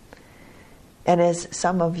 And as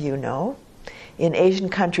some of you know, in Asian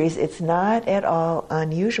countries, it's not at all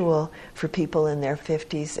unusual for people in their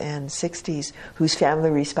 50s and 60s whose family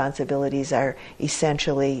responsibilities are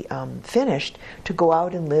essentially finished to go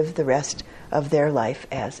out and live the rest of their life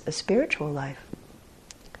as a spiritual life.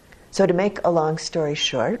 So to make a long story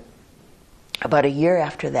short, about a year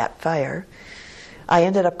after that fire, I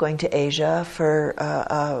ended up going to Asia for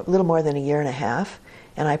a little more than a year and a half,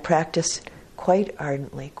 and I practiced quite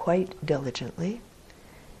ardently, quite diligently,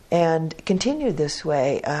 and continued this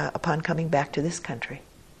way upon coming back to this country.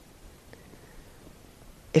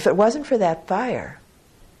 If it wasn't for that fire,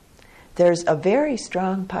 there's a very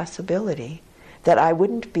strong possibility that I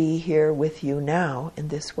wouldn't be here with you now in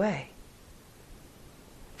this way.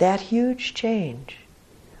 That huge change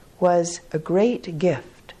was a great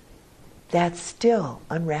gift that's still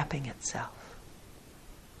unwrapping itself.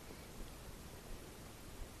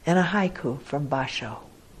 And a haiku from Basho.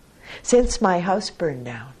 Since my house burned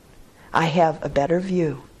down, I have a better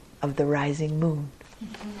view of the rising moon.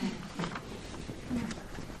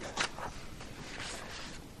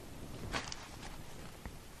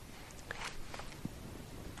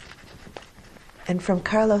 And from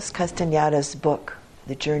Carlos Castañeda's book,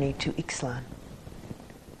 The Journey to Ixtlan.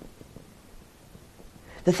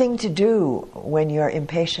 The thing to do when you're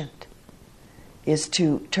impatient is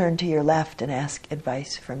to turn to your left and ask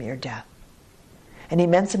advice from your death. An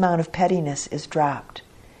immense amount of pettiness is dropped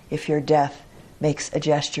if your death makes a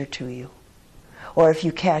gesture to you, or if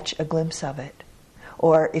you catch a glimpse of it,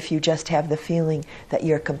 or if you just have the feeling that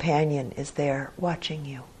your companion is there watching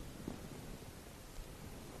you.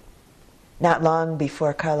 Not long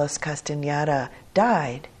before Carlos Castañeda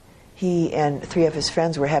died, he and 3 of his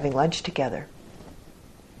friends were having lunch together.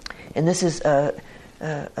 And this is a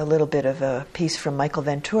little bit of a piece from Michael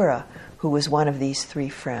Ventura, who was one of these 3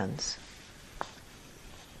 friends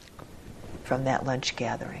from that lunch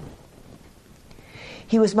gathering.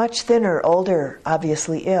 He was much thinner, older,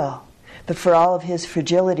 obviously ill, but for all of his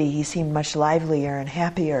fragility, he seemed much livelier and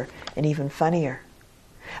happier and even funnier.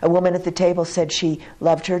 A woman at the table said she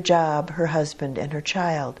loved her job, her husband, and her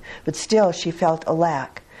child, but still she felt a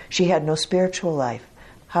lack. She had no spiritual life.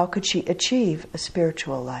 How could she achieve a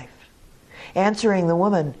spiritual life? Answering the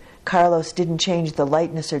woman, Carlos didn't change the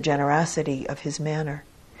lightness or generosity of his manner.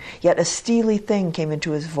 Yet a steely thing came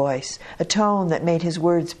into his voice, a tone that made his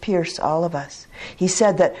words pierce all of us. He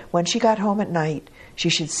said that when she got home at night, she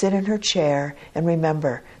should sit in her chair and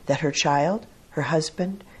remember that her child, her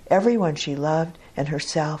husband, everyone she loved, and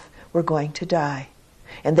herself were going to die.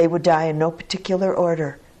 And they would die in no particular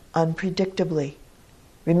order, unpredictably.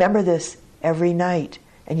 Remember this every night,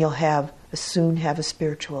 and you'll soon have a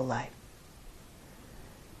spiritual life,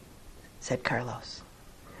 said Carlos.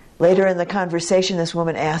 Later in the conversation, this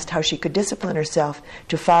woman asked how she could discipline herself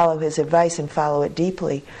to follow his advice and follow it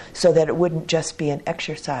deeply so that it wouldn't just be an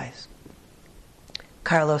exercise.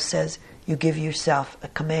 Carlos says, you give yourself a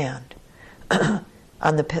command.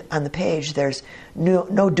 On the page, there's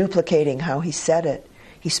no duplicating how he said it.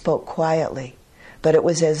 He spoke quietly, but it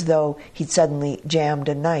was as though he'd suddenly jammed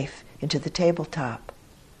a knife into the tabletop.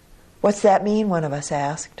 What's that mean? One of us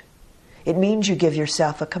asked. It means you give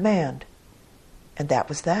yourself a command. And that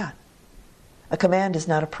was that. A command is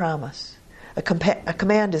not a promise. A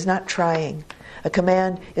command is not trying. A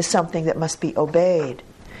command is something that must be obeyed.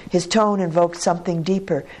 His tone invoked something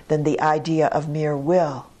deeper than the idea of mere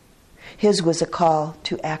will. His was a call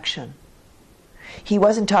to action. He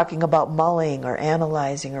wasn't talking about mulling or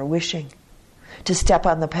analyzing or wishing. To step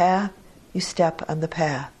on the path, you step on the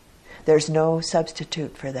path. There's no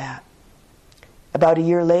substitute for that. About a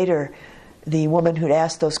year later, the woman who'd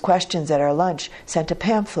asked those questions at our lunch sent a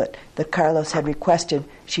pamphlet that Carlos had requested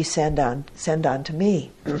she send on to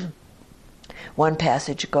me. One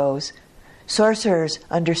passage goes, sorcerers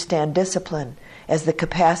understand discipline as the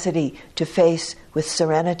capacity to face with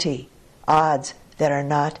serenity odds that are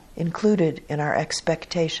not included in our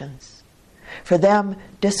expectations. For them,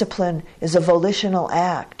 discipline is a volitional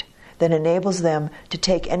act that enables them to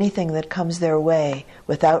take anything that comes their way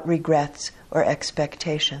without regrets or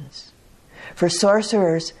expectations. For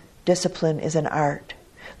sorcerers, discipline is an art,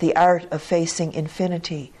 the art of facing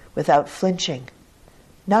infinity without flinching,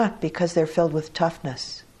 not because they're filled with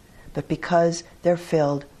toughness, but because they're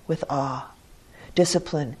filled with awe.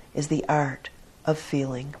 Discipline is the art of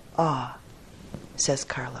feeling awe, says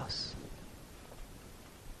Carlos.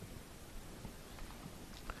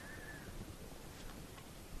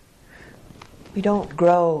 We don't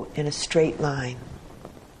grow in a straight line,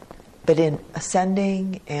 but in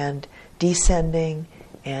ascending and descending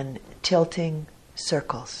and tilting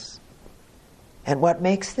circles. And what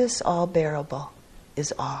makes this all bearable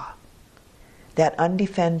is awe. That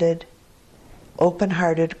undefended,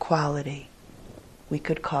 open-hearted quality we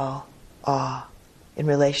could call awe in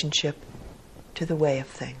relationship to the way of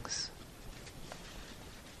things.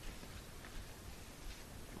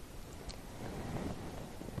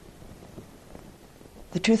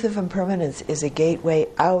 The truth of impermanence is a gateway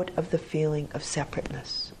out of the feeling of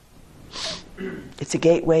separateness. It's a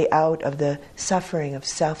gateway out of the suffering of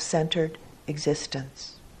self-centered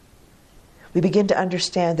existence. We begin to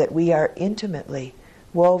understand that we are intimately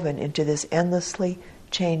woven into this endlessly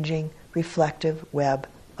changing, reflective web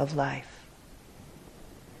of life.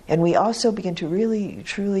 And we also begin to really,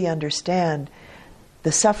 truly understand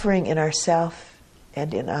the suffering in ourselves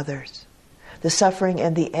and in others. The suffering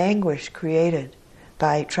and the anguish created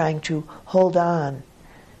by trying to hold on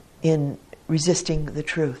in resisting the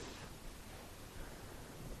truth.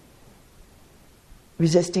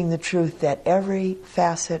 Resisting the truth that every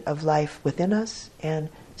facet of life within us and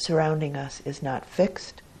surrounding us is not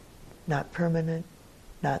fixed, not permanent,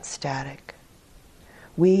 not static.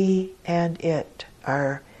 We and it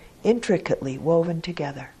are intricately woven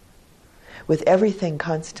together, with everything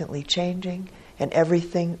constantly changing and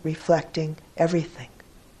everything reflecting everything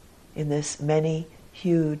in this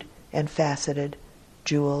many-hued and faceted,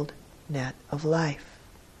 jeweled net of life.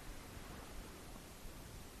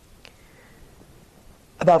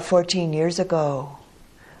 About 14 years ago,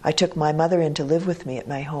 I took my mother in to live with me at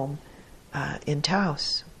my home in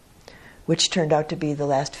Taos, which turned out to be the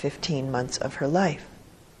last 15 months of her life.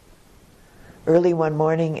 Early one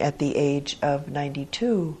morning at the age of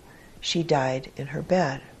 92, she died in her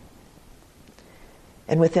bed.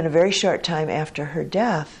 And within a very short time after her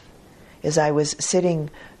death, as I was sitting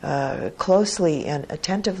closely and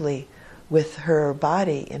attentively with her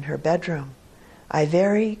body in her bedroom, I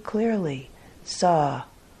very clearly saw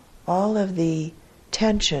all of the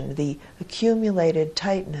tension, the accumulated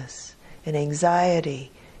tightness and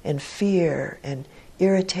anxiety and fear and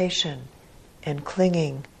irritation and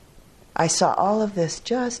clinging. I saw all of this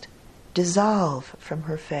just dissolve from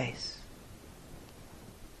her face,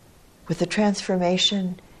 with the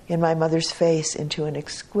transformation in my mother's face into an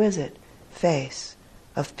exquisite face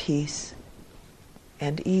of peace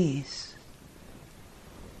and ease.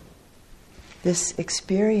 This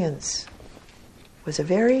experience was a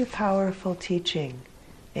very powerful teaching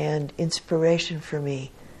and inspiration for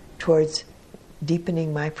me towards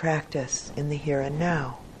deepening my practice in the here and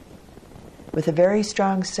now, with a very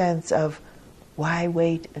strong sense of why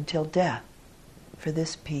wait until death for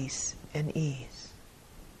this peace and ease.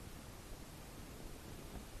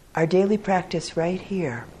 Our daily practice right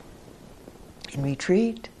here, in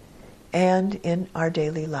retreat and in our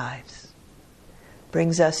daily lives,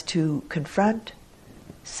 brings us to confront,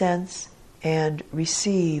 sense, and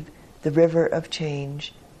receive the river of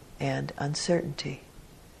change and uncertainty,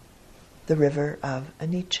 the river of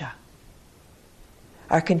Anicca.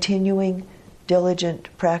 Our continuing, diligent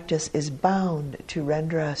practice is bound to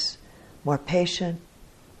render us more patient,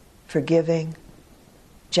 forgiving,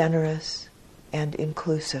 generous, and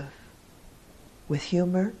inclusive, with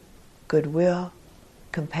humor, goodwill,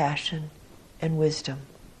 compassion, and wisdom.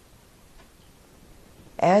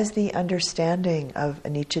 As the understanding of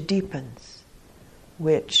Anicca deepens,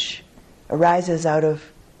 which arises out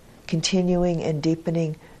of continuing and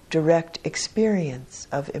deepening direct experience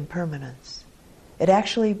of impermanence, it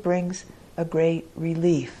actually brings a great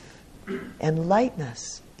relief and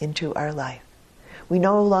lightness into our life. We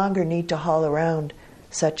no longer need to haul around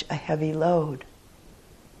such a heavy load.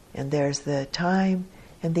 And there's the time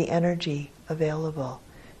and the energy available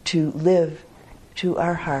to live to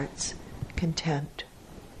our heart's content.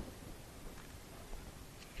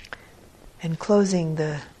 And closing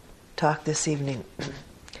the talk this evening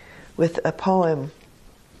with a poem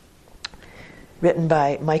written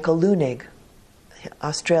by Michael Leunig,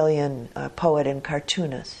 Australian poet and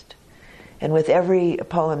cartoonist. And with every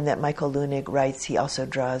poem that Michael Leunig writes, he also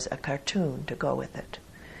draws a cartoon to go with it.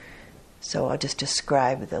 So I'll just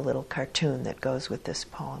describe the little cartoon that goes with this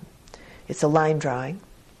poem. It's a line drawing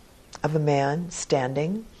of a man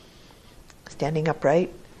standing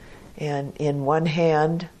upright, and in one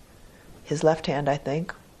hand, his left hand, I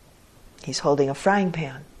think, he's holding a frying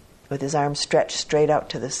pan with his arms stretched straight out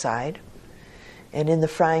to the side. And in the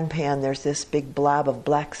frying pan, there's this big blob of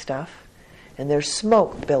black stuff, and there's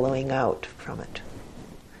smoke billowing out from it.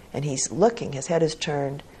 And he's looking, his head is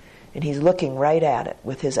turned, and he's looking right at it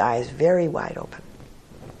with his eyes very wide open.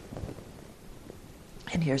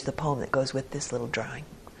 And here's the poem that goes with this little drawing.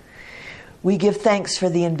 We give thanks for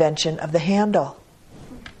the invention of the handle.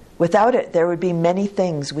 Without it, there would be many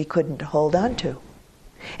things we couldn't hold on to.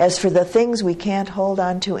 As for the things we can't hold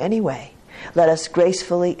on to anyway, let us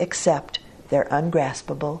gracefully accept their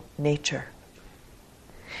ungraspable nature.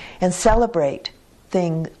 And celebrate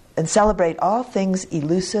all things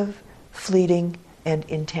elusive, fleeting, and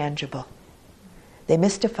intangible. They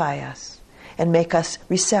mystify us and make us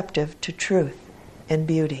receptive to truth and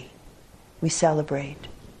beauty. We celebrate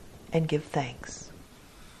and give thanks.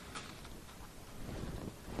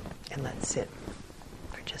 And let's sit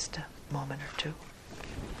for just a moment or two,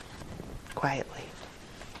 quietly.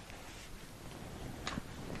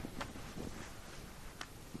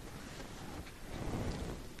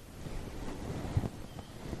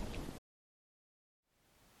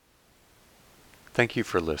 Thank you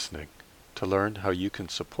for listening. To learn how you can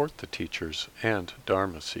support the teachers and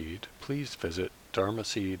Dharma Seed, please visit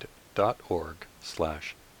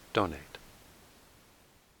dharmaseed.org/donate.